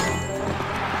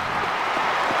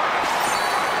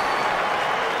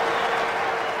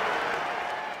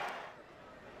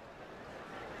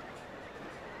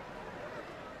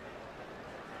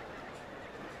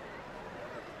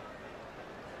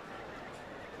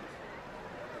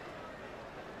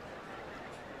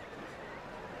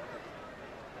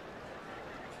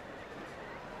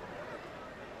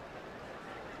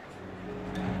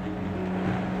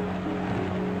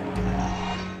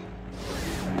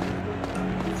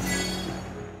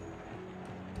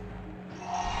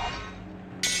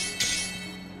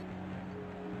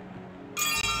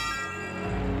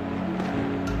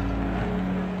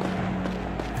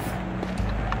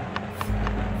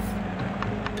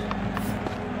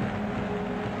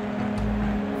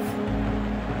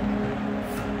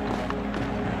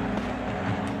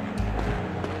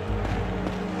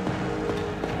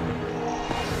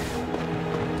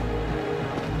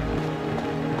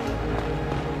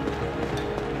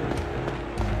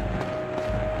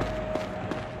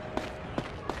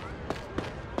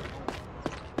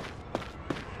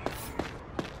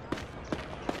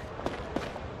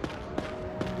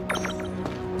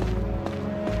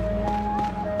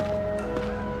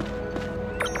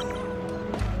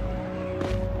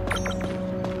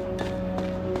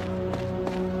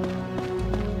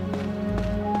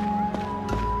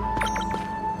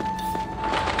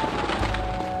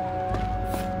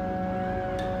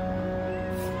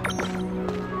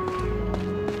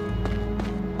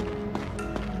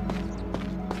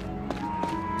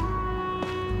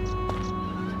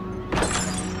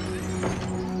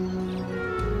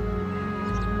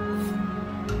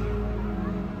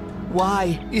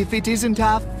 Why, if it isn't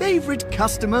our favorite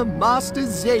customer, Master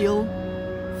Zale?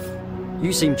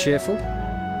 You seem cheerful.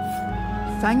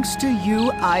 Thanks to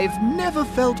you, I've never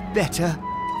felt better.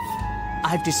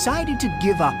 I've decided to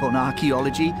give up on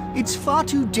archaeology. It's far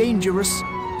too dangerous.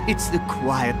 It's the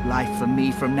quiet life for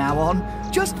me from now on.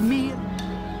 Just me.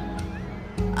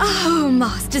 Oh,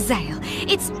 Master Zale,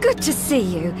 it's good to see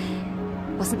you.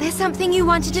 Wasn't there something you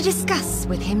wanted to discuss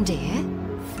with him, dear?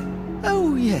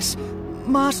 Oh, yes.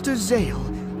 Master Zale,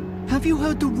 have you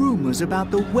heard the rumors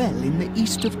about the well in the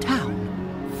east of town?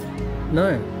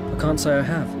 No, I can't say I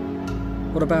have.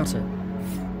 What about it?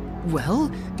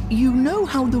 Well, you know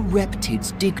how the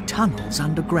reptids dig tunnels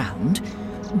underground?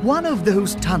 One of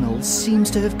those tunnels seems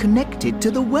to have connected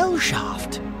to the well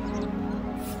shaft.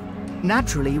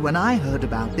 Naturally, when I heard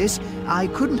about this, I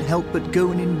couldn't help but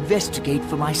go and investigate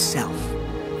for myself.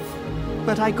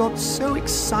 But I got so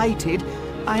excited,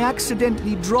 I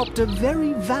accidentally dropped a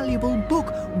very valuable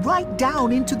book right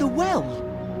down into the well.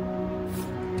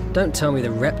 Don't tell me the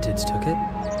reptids took it.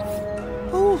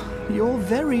 Oh, you're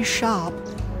very sharp.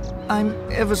 I'm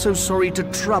ever so sorry to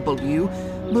trouble you,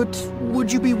 but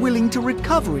would you be willing to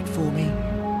recover it for me?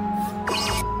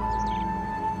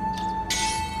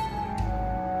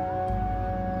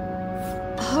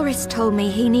 Horace told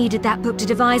me he needed that book to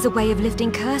devise a way of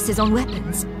lifting curses on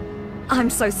weapons. I'm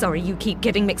so sorry you keep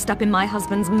getting mixed up in my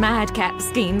husband's madcap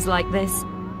schemes like this.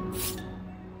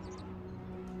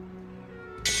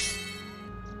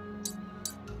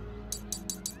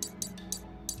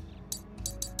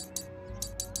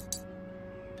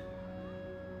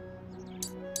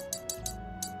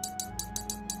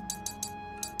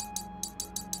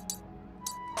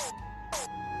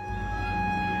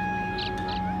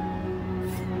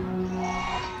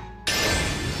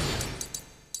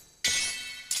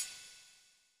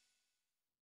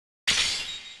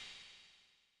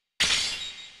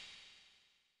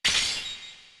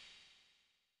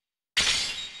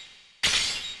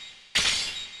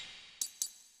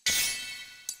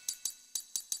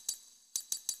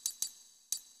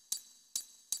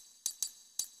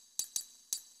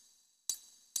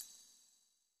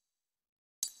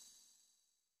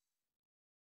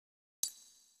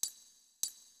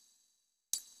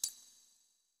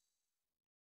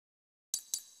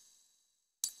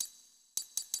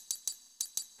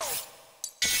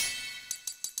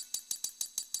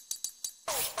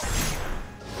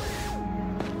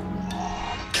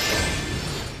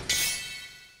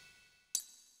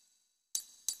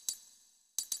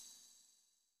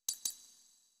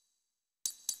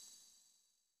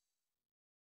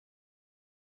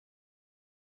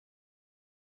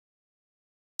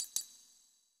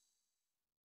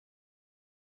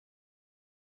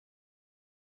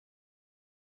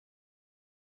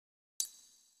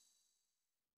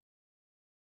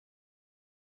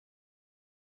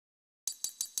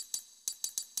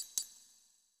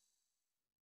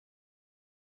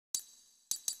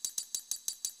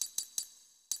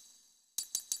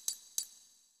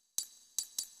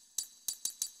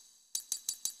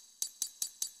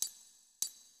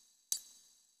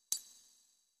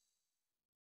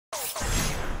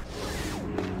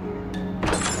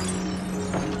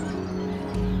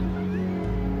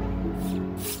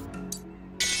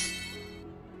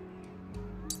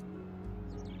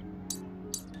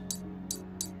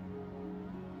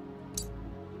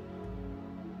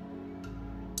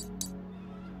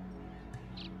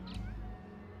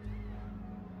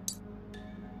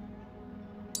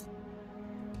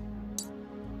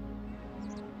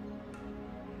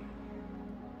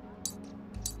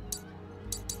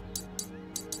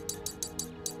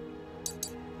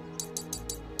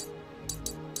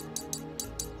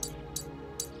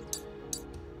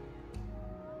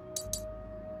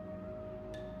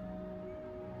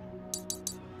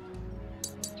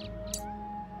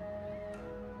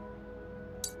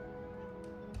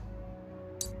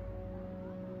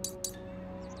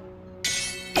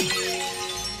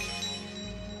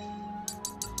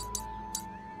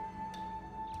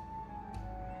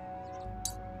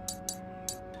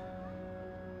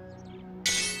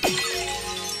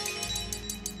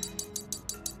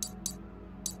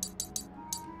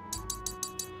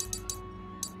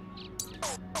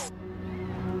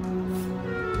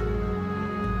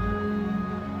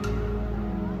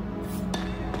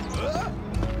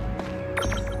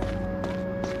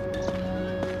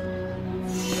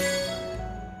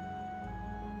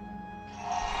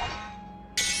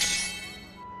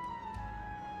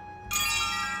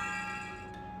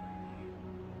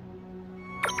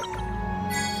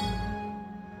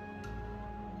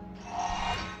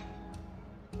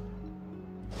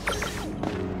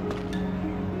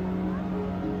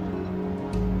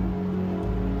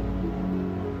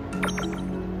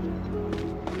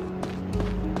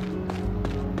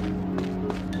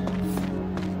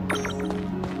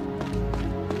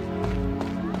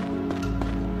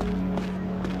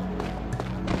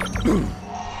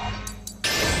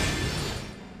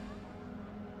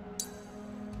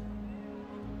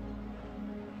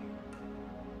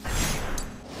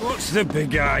 What's the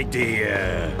big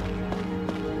idea?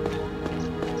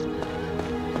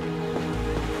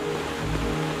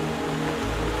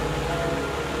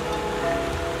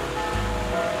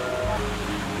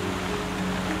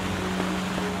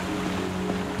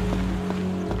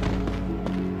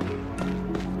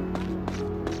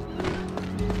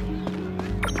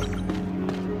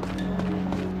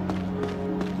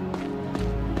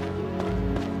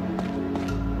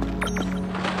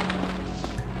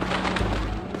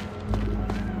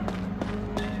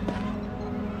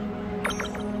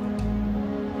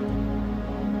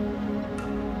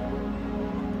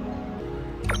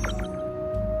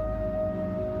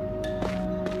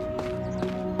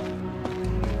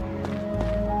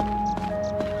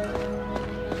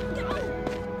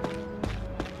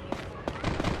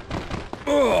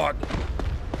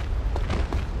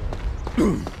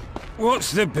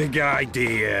 What's the big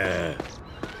idea?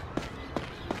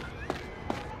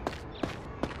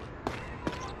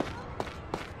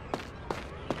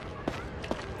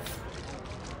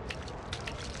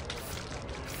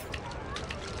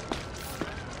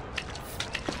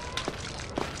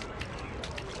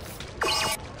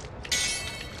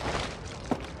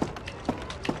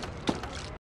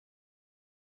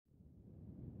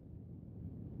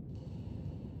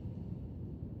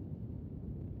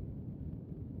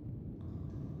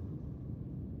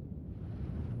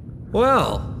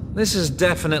 Well, this is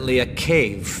definitely a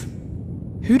cave.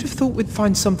 Who'd have thought we'd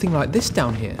find something like this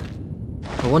down here?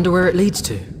 I wonder where it leads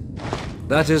to.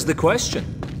 That is the question.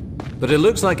 But it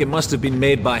looks like it must have been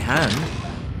made by hand.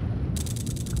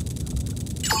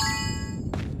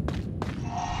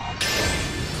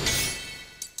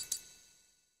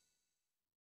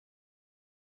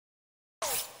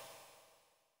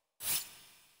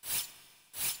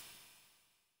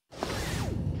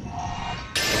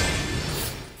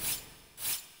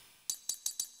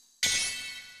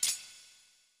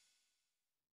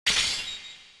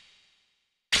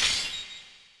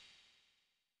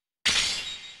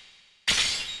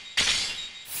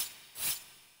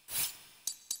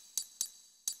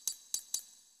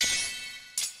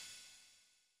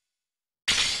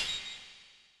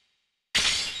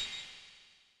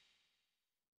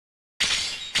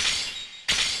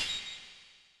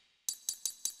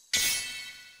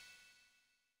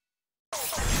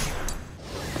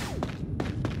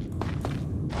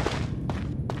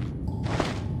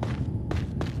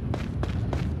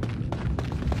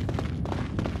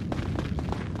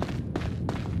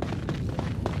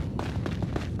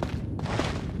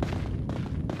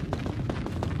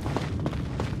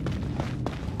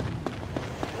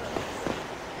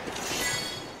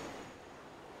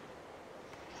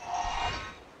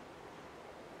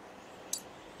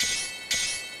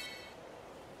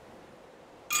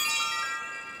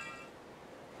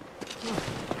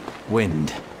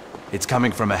 Wind. It's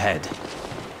coming from ahead.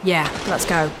 Yeah, let's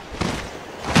go.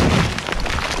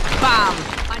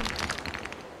 Bam!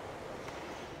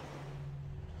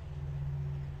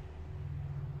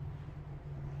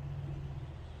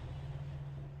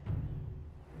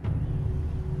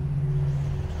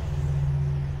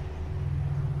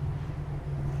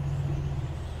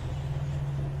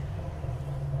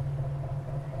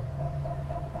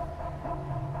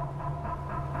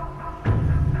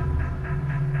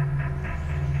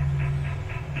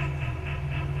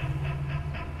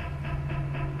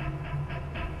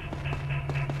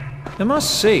 I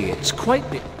must say, it's quite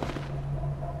the...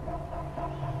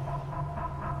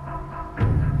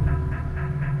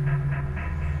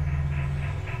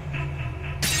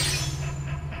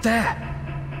 There!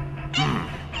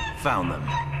 Found them.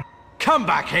 Come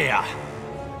back here!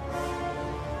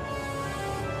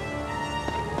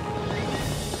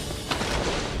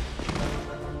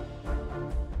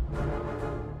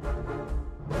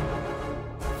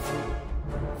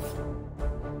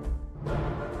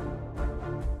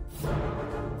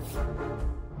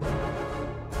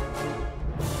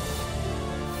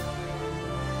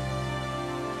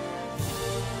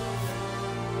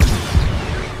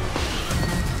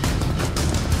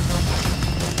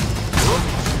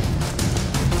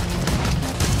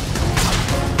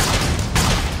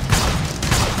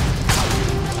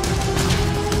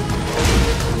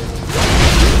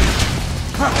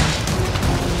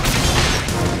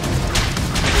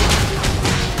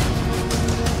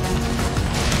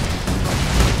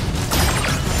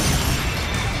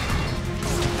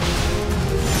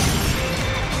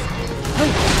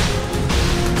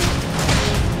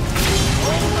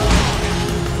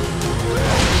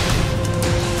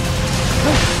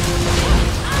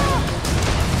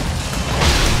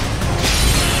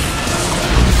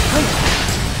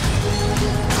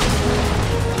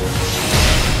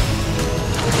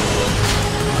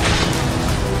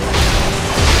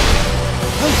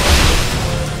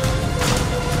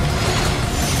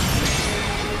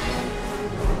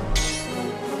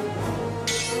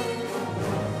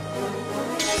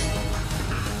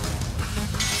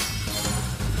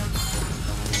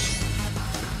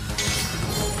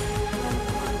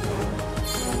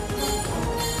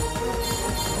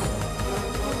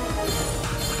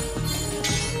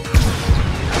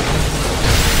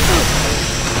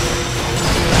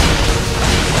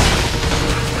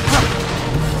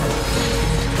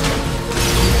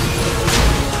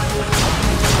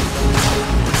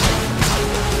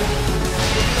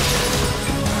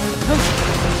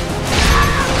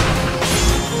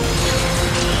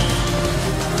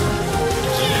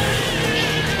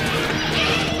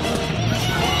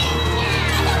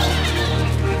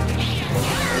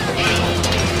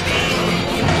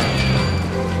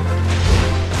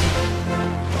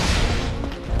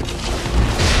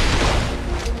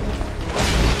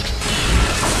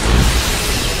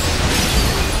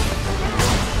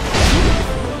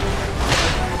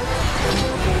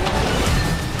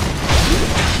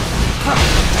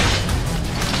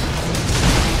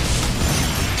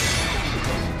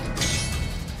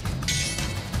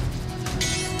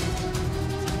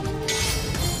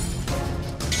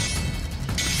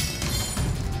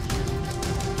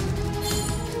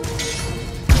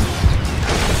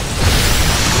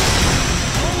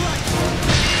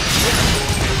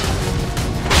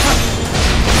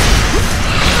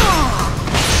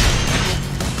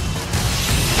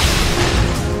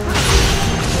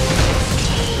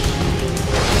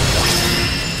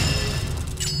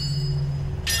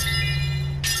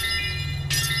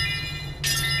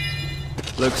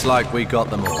 Looks like we got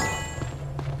them all.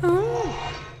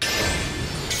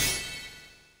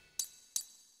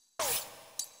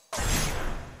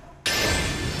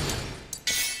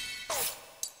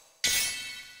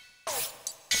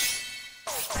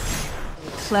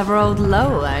 Clever old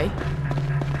Lowell, eh?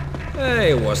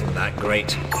 Hey, it wasn't that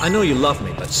great. I know you love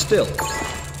me, but still.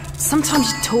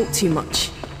 Sometimes you talk too much.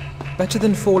 Better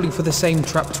than falling for the same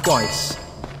trap twice.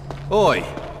 Oi!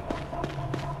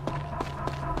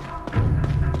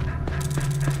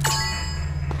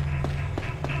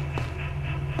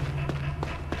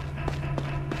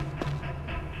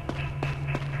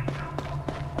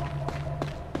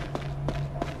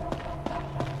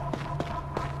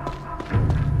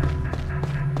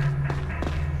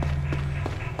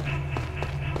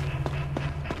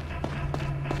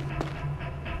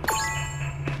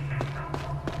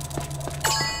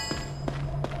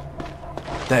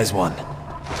 There's one.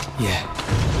 Yeah.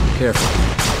 Careful.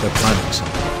 They're planning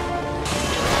something.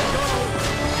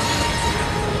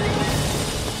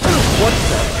 What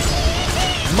the?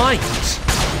 Mines!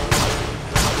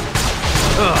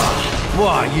 Ugh,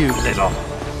 why, you little...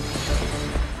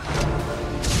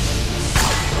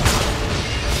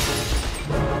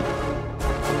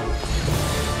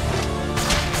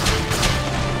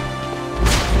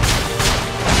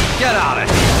 Get out of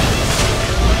here!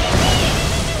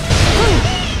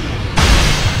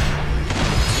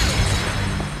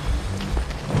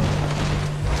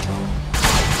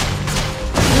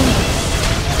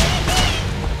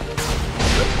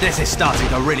 This is starting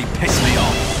to really piss me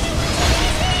off.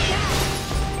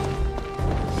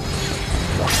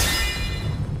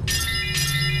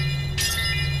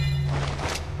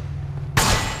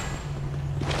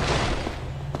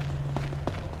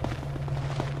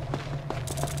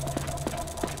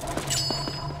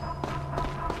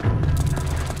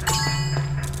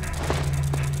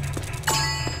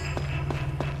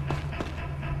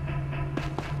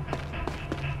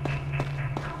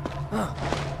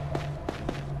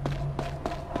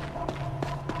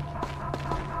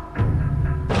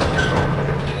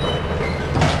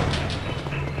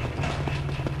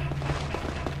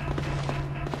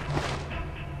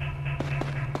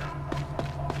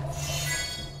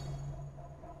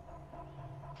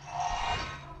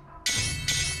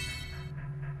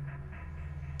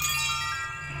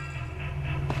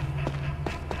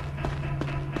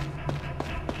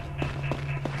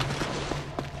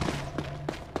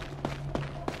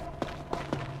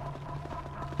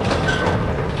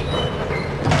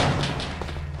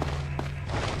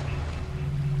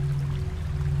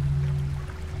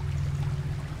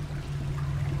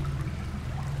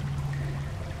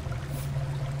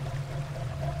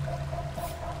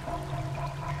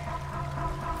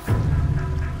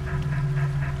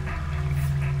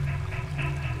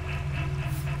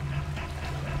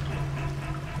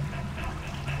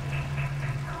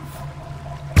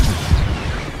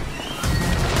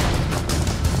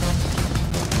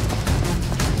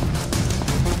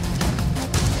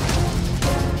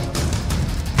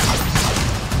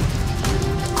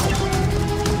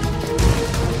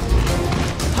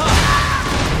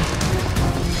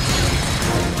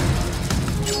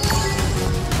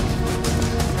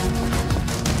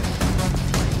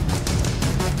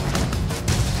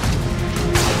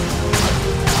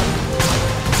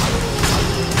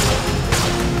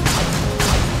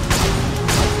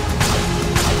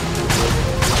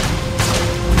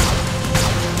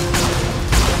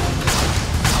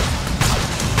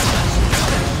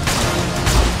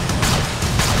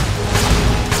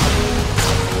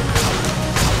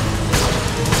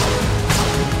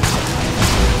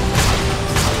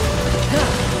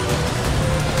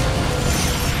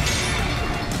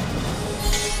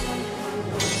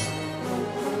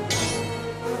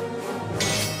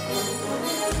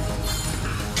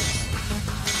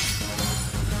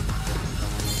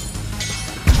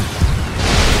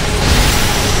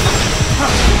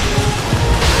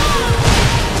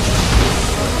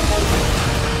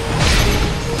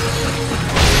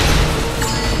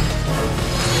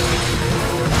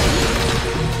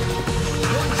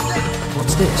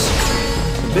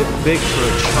 A bit big for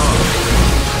a charm.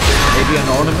 Maybe an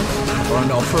ornament? Or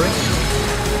an offering?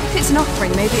 If it's an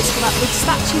offering, maybe it's for that big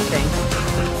statue thing.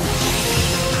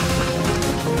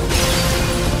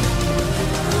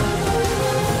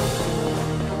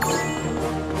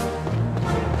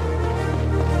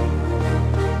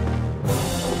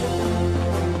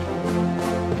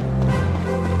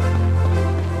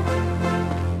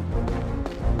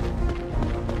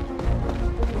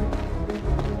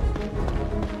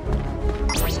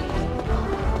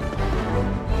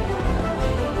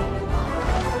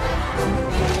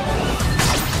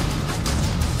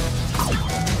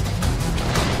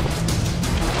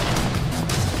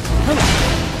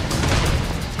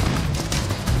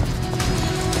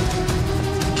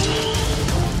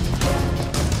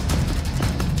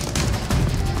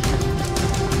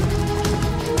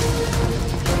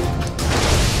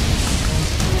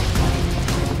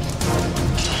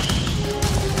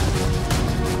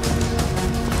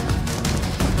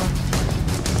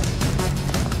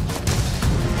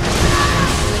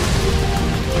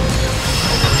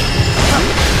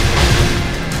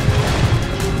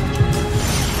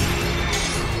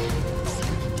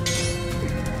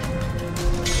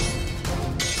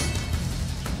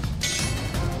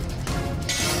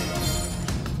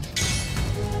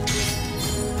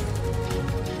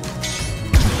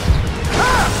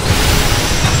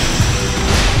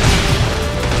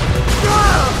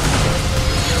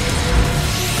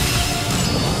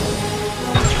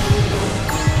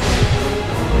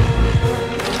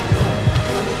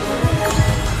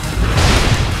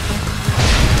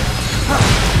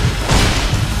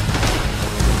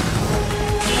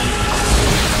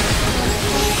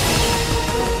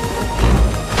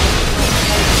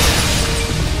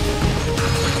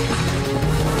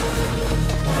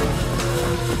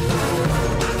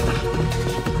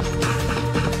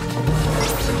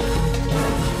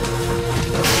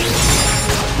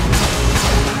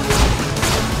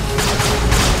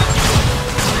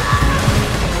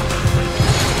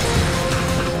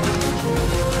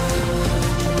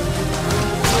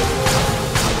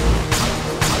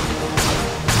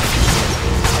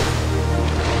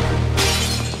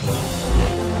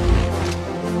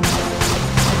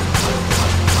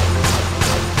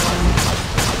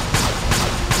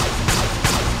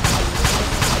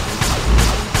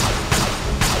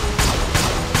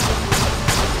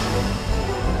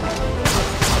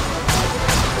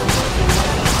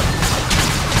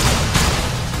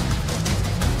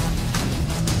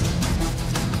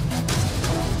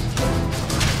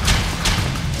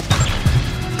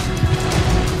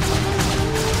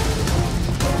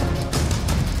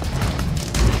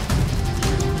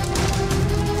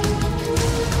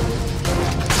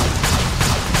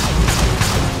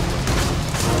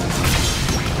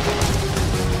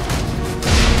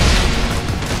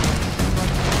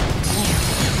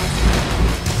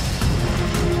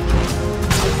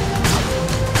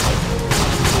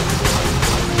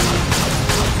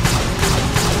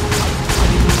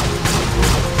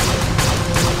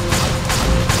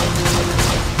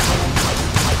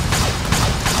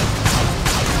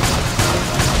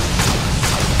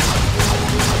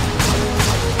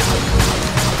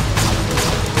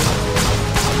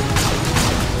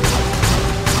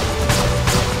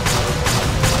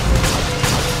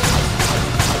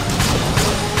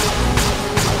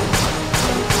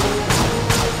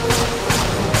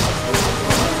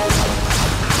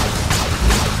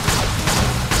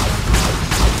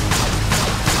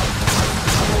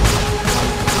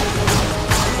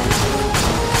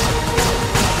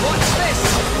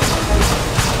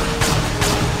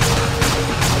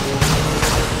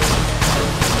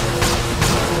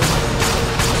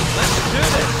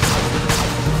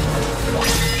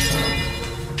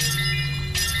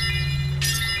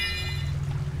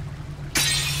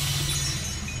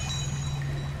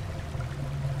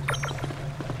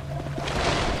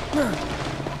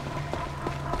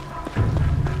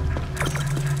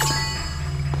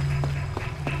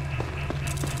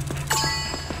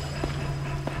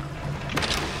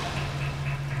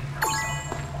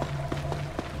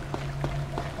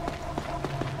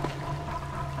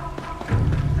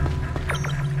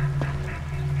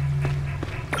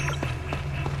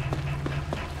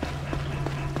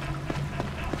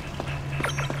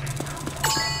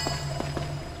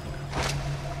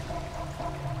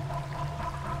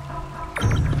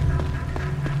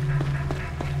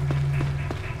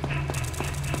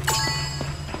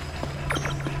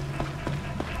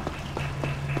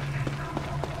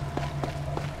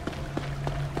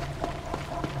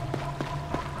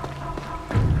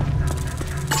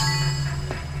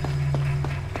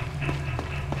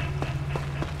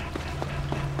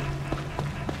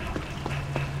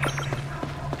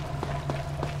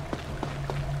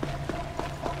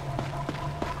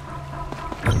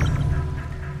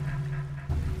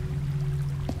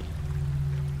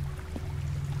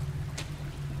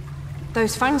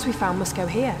 Those fangs we found must go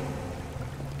here.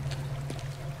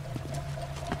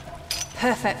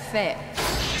 Perfect fit.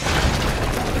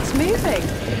 It's moving.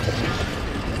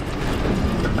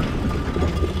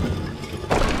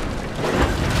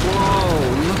 Whoa,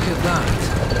 look at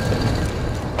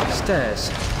that.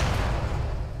 Stairs.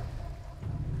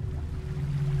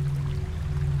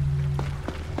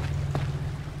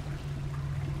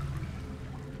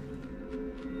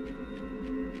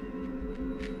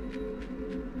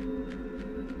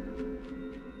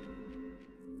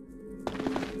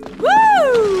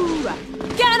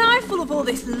 All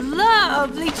this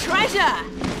lovely treasure!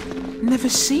 Never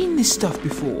seen this stuff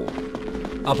before.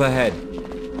 Up ahead.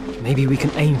 Maybe we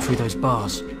can aim through those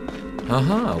bars.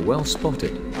 Aha, well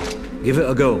spotted. Give it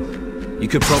a go. You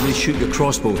could probably shoot your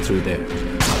crossbow through there.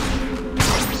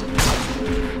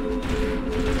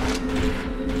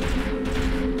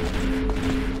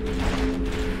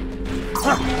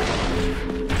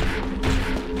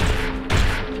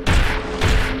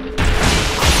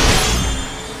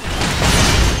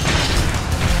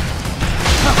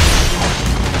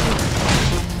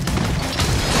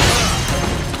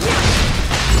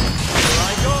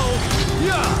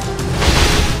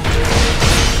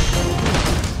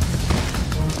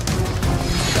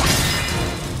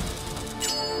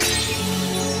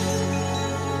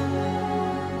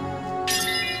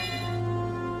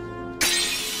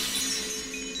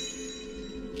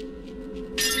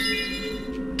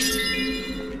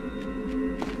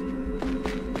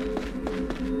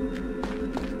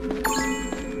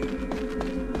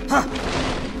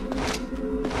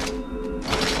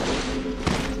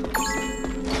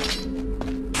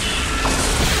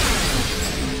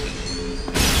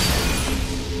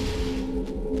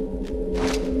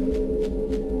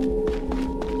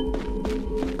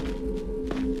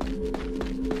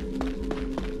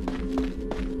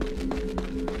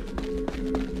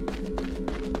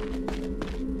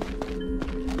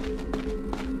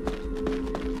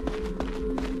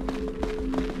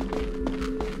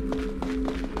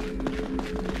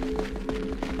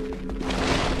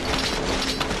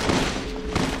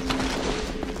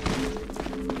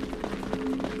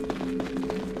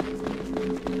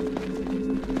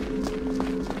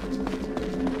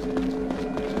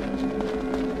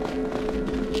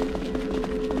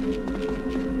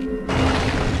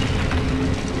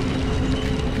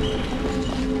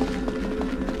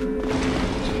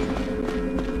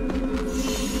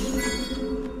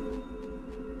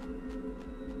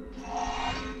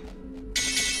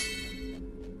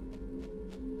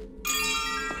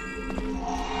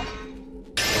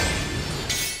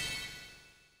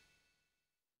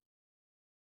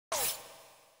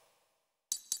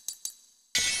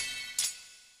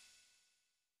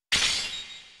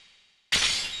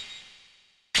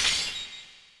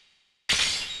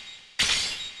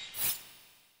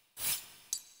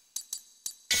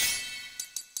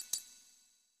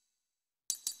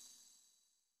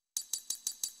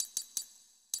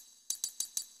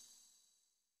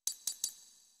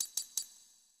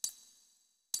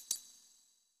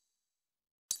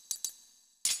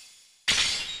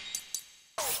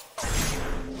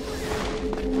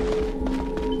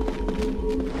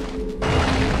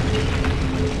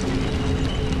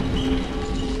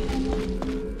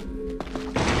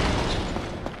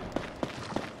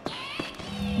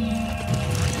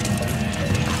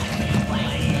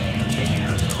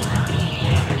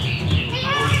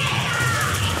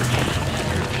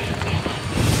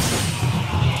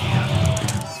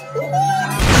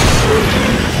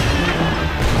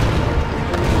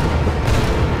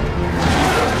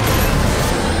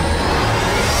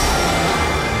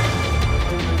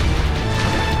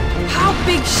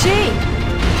 big sheep.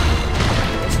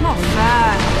 It's not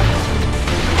fair.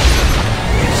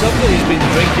 Somebody's been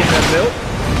drinking the milk.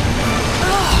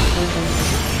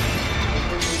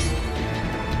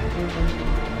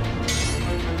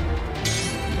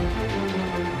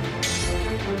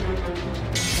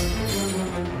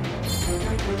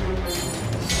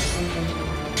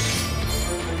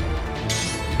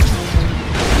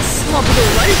 Slobbered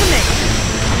all over me.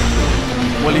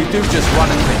 Well, you do just run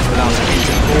at things without an inch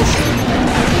of caution.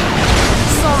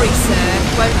 Sorry, sir.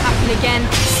 Won't happen again,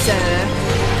 sir.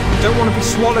 Don't want to be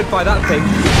swallowed by that thing.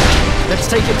 Let's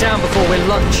take it down before we're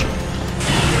lunch.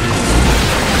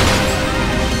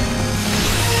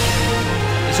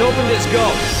 It's opened its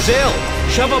gob. Zale,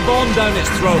 shove a bomb down its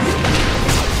throat.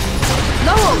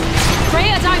 Lowell,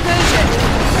 create a diversion.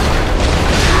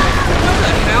 What the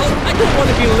hell? I don't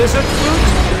want to be lizard fruit.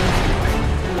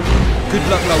 Good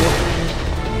luck, Lowell.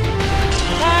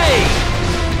 Hey!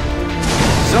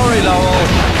 Sorry,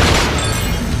 Lowell.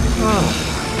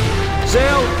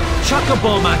 Zale, chuck a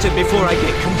bomb at it before I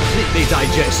get completely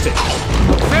digested.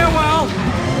 Farewell!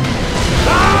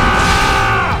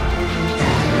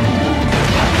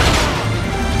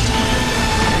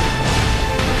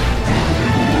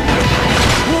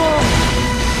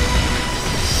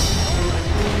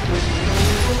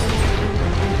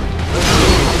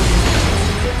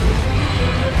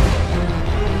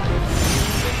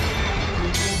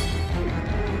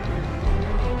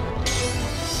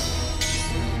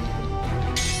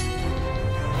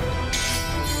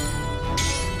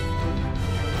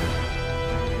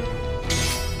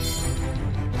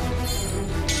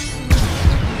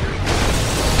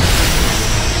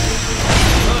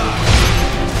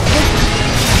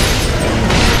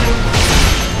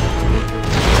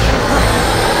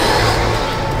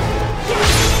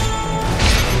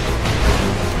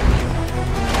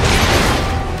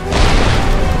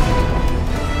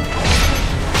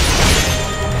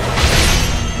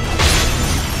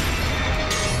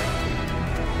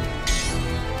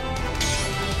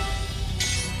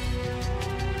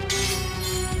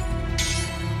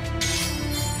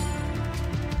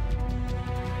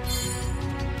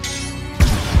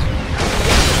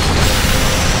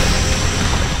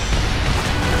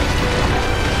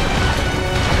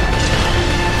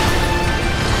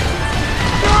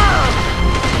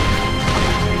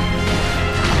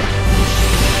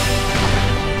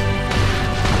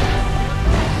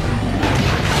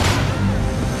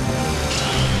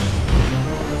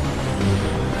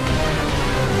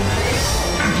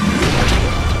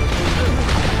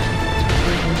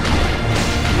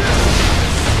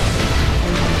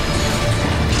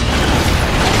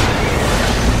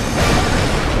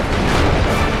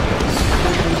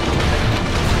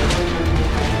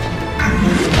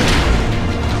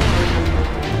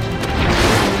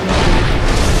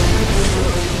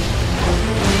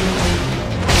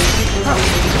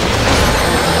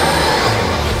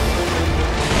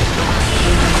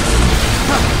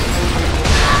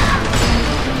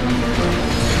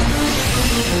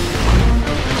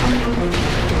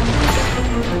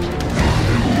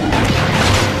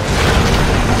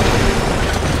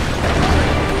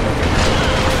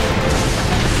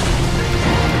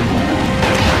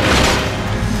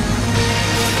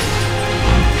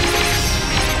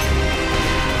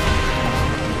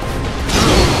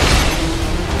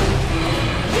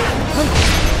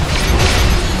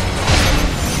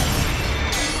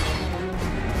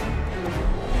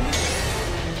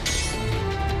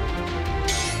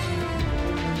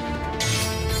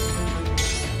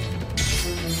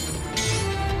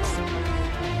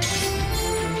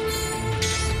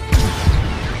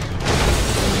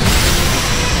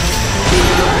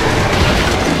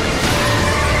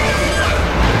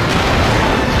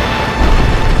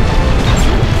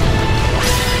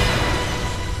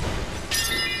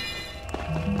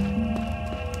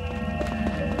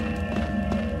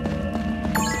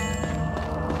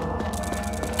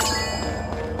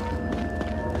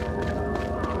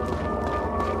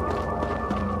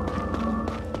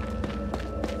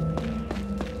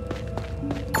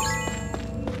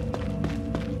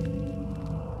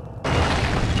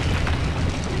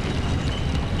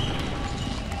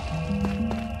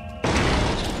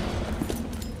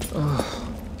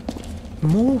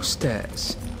 More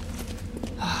stairs.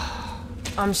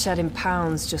 I'm shedding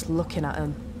pounds just looking at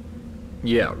them.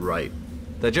 Yeah, right.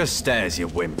 They're just stairs, you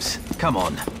wimps. Come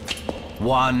on.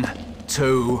 1,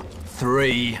 2,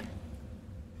 3.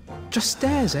 Just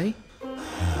stairs, eh?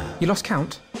 You lost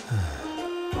count?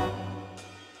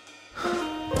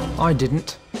 I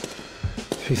didn't.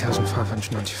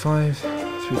 3,595,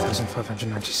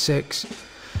 3,596,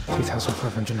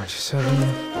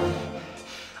 3,597.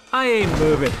 I ain't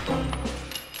moving.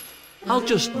 I'll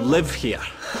just live here.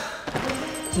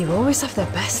 You always have the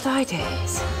best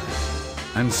ideas.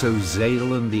 And so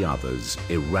Zale and the others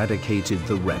eradicated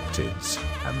the Reptids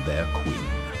and their queen.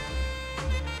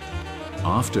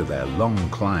 After their long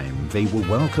climb, they were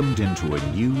welcomed into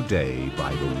a new day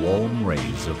by the warm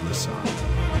rays of the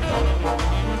sun.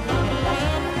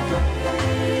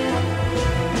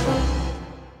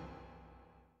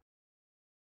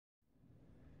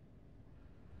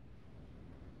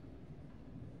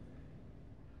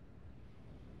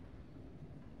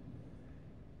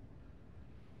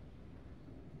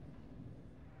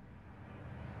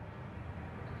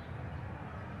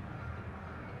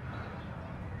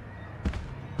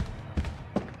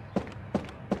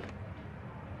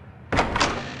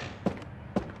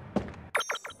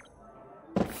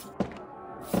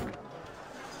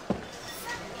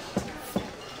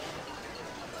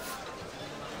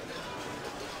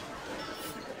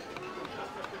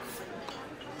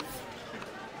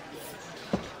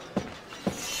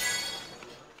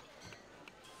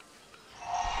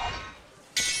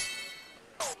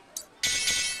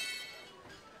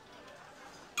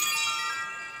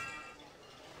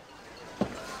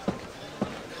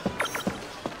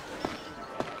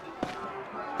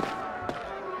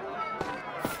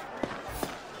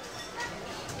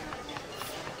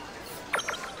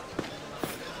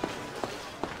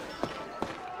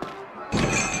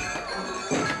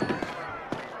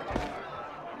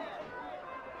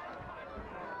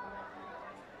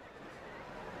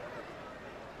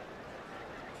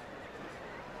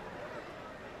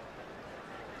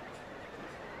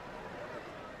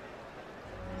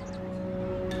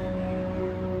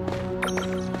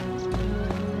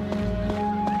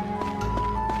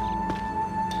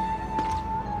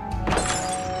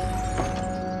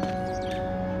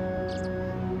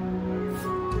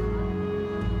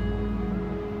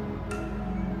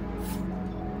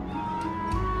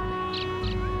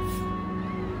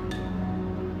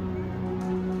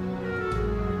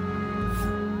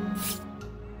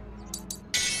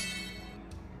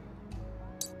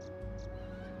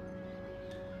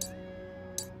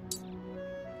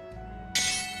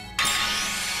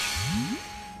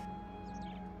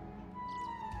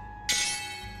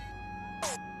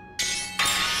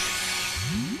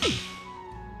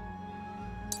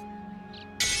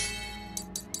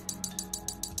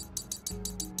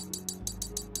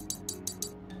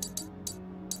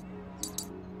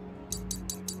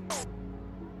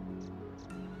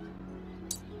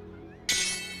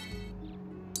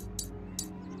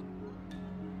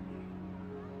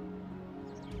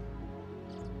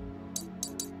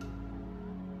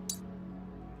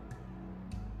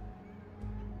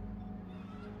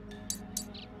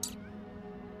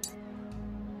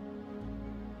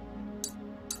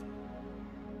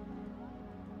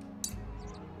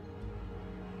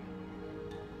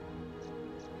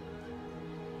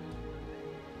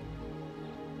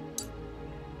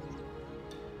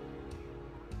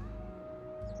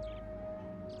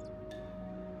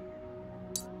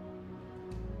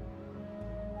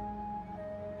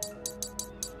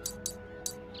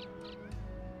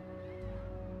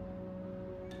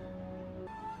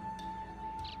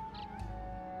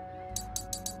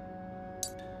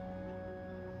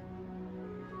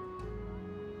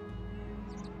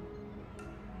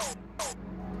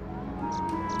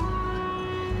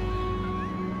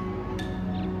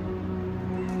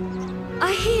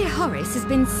 I hear Horace has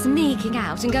been sneaking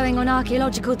out and going on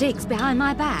archaeological digs behind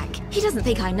my back. He doesn't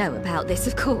think I know about this,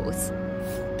 of course.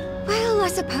 Well, I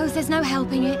suppose there's no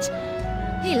helping it.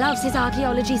 He loves his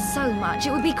archaeology so much,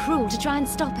 it would be cruel to try and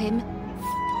stop him.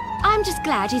 I'm just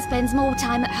glad he spends more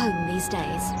time at home these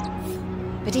days.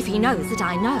 But if he knows that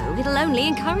I know, it'll only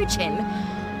encourage him.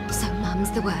 So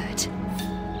mum's the word.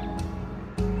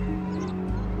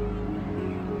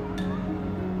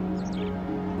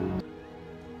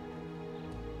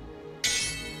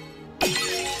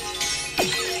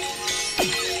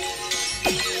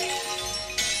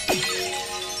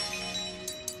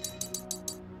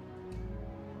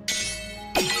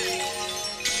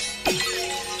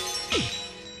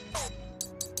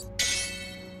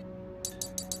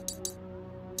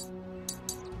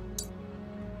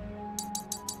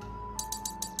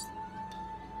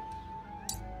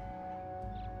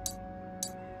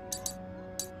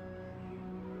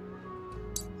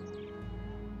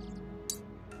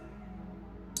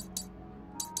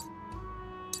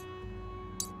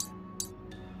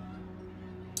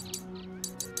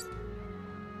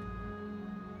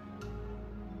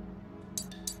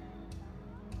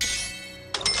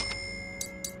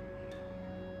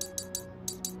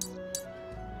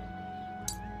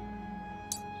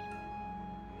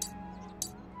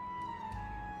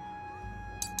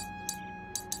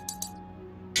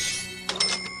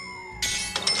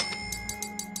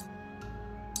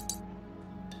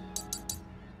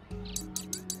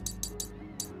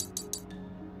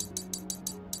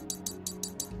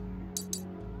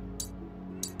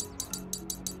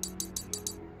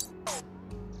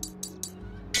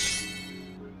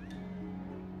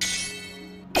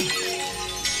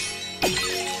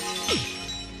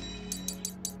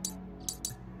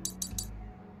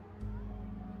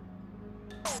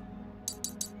 Zale.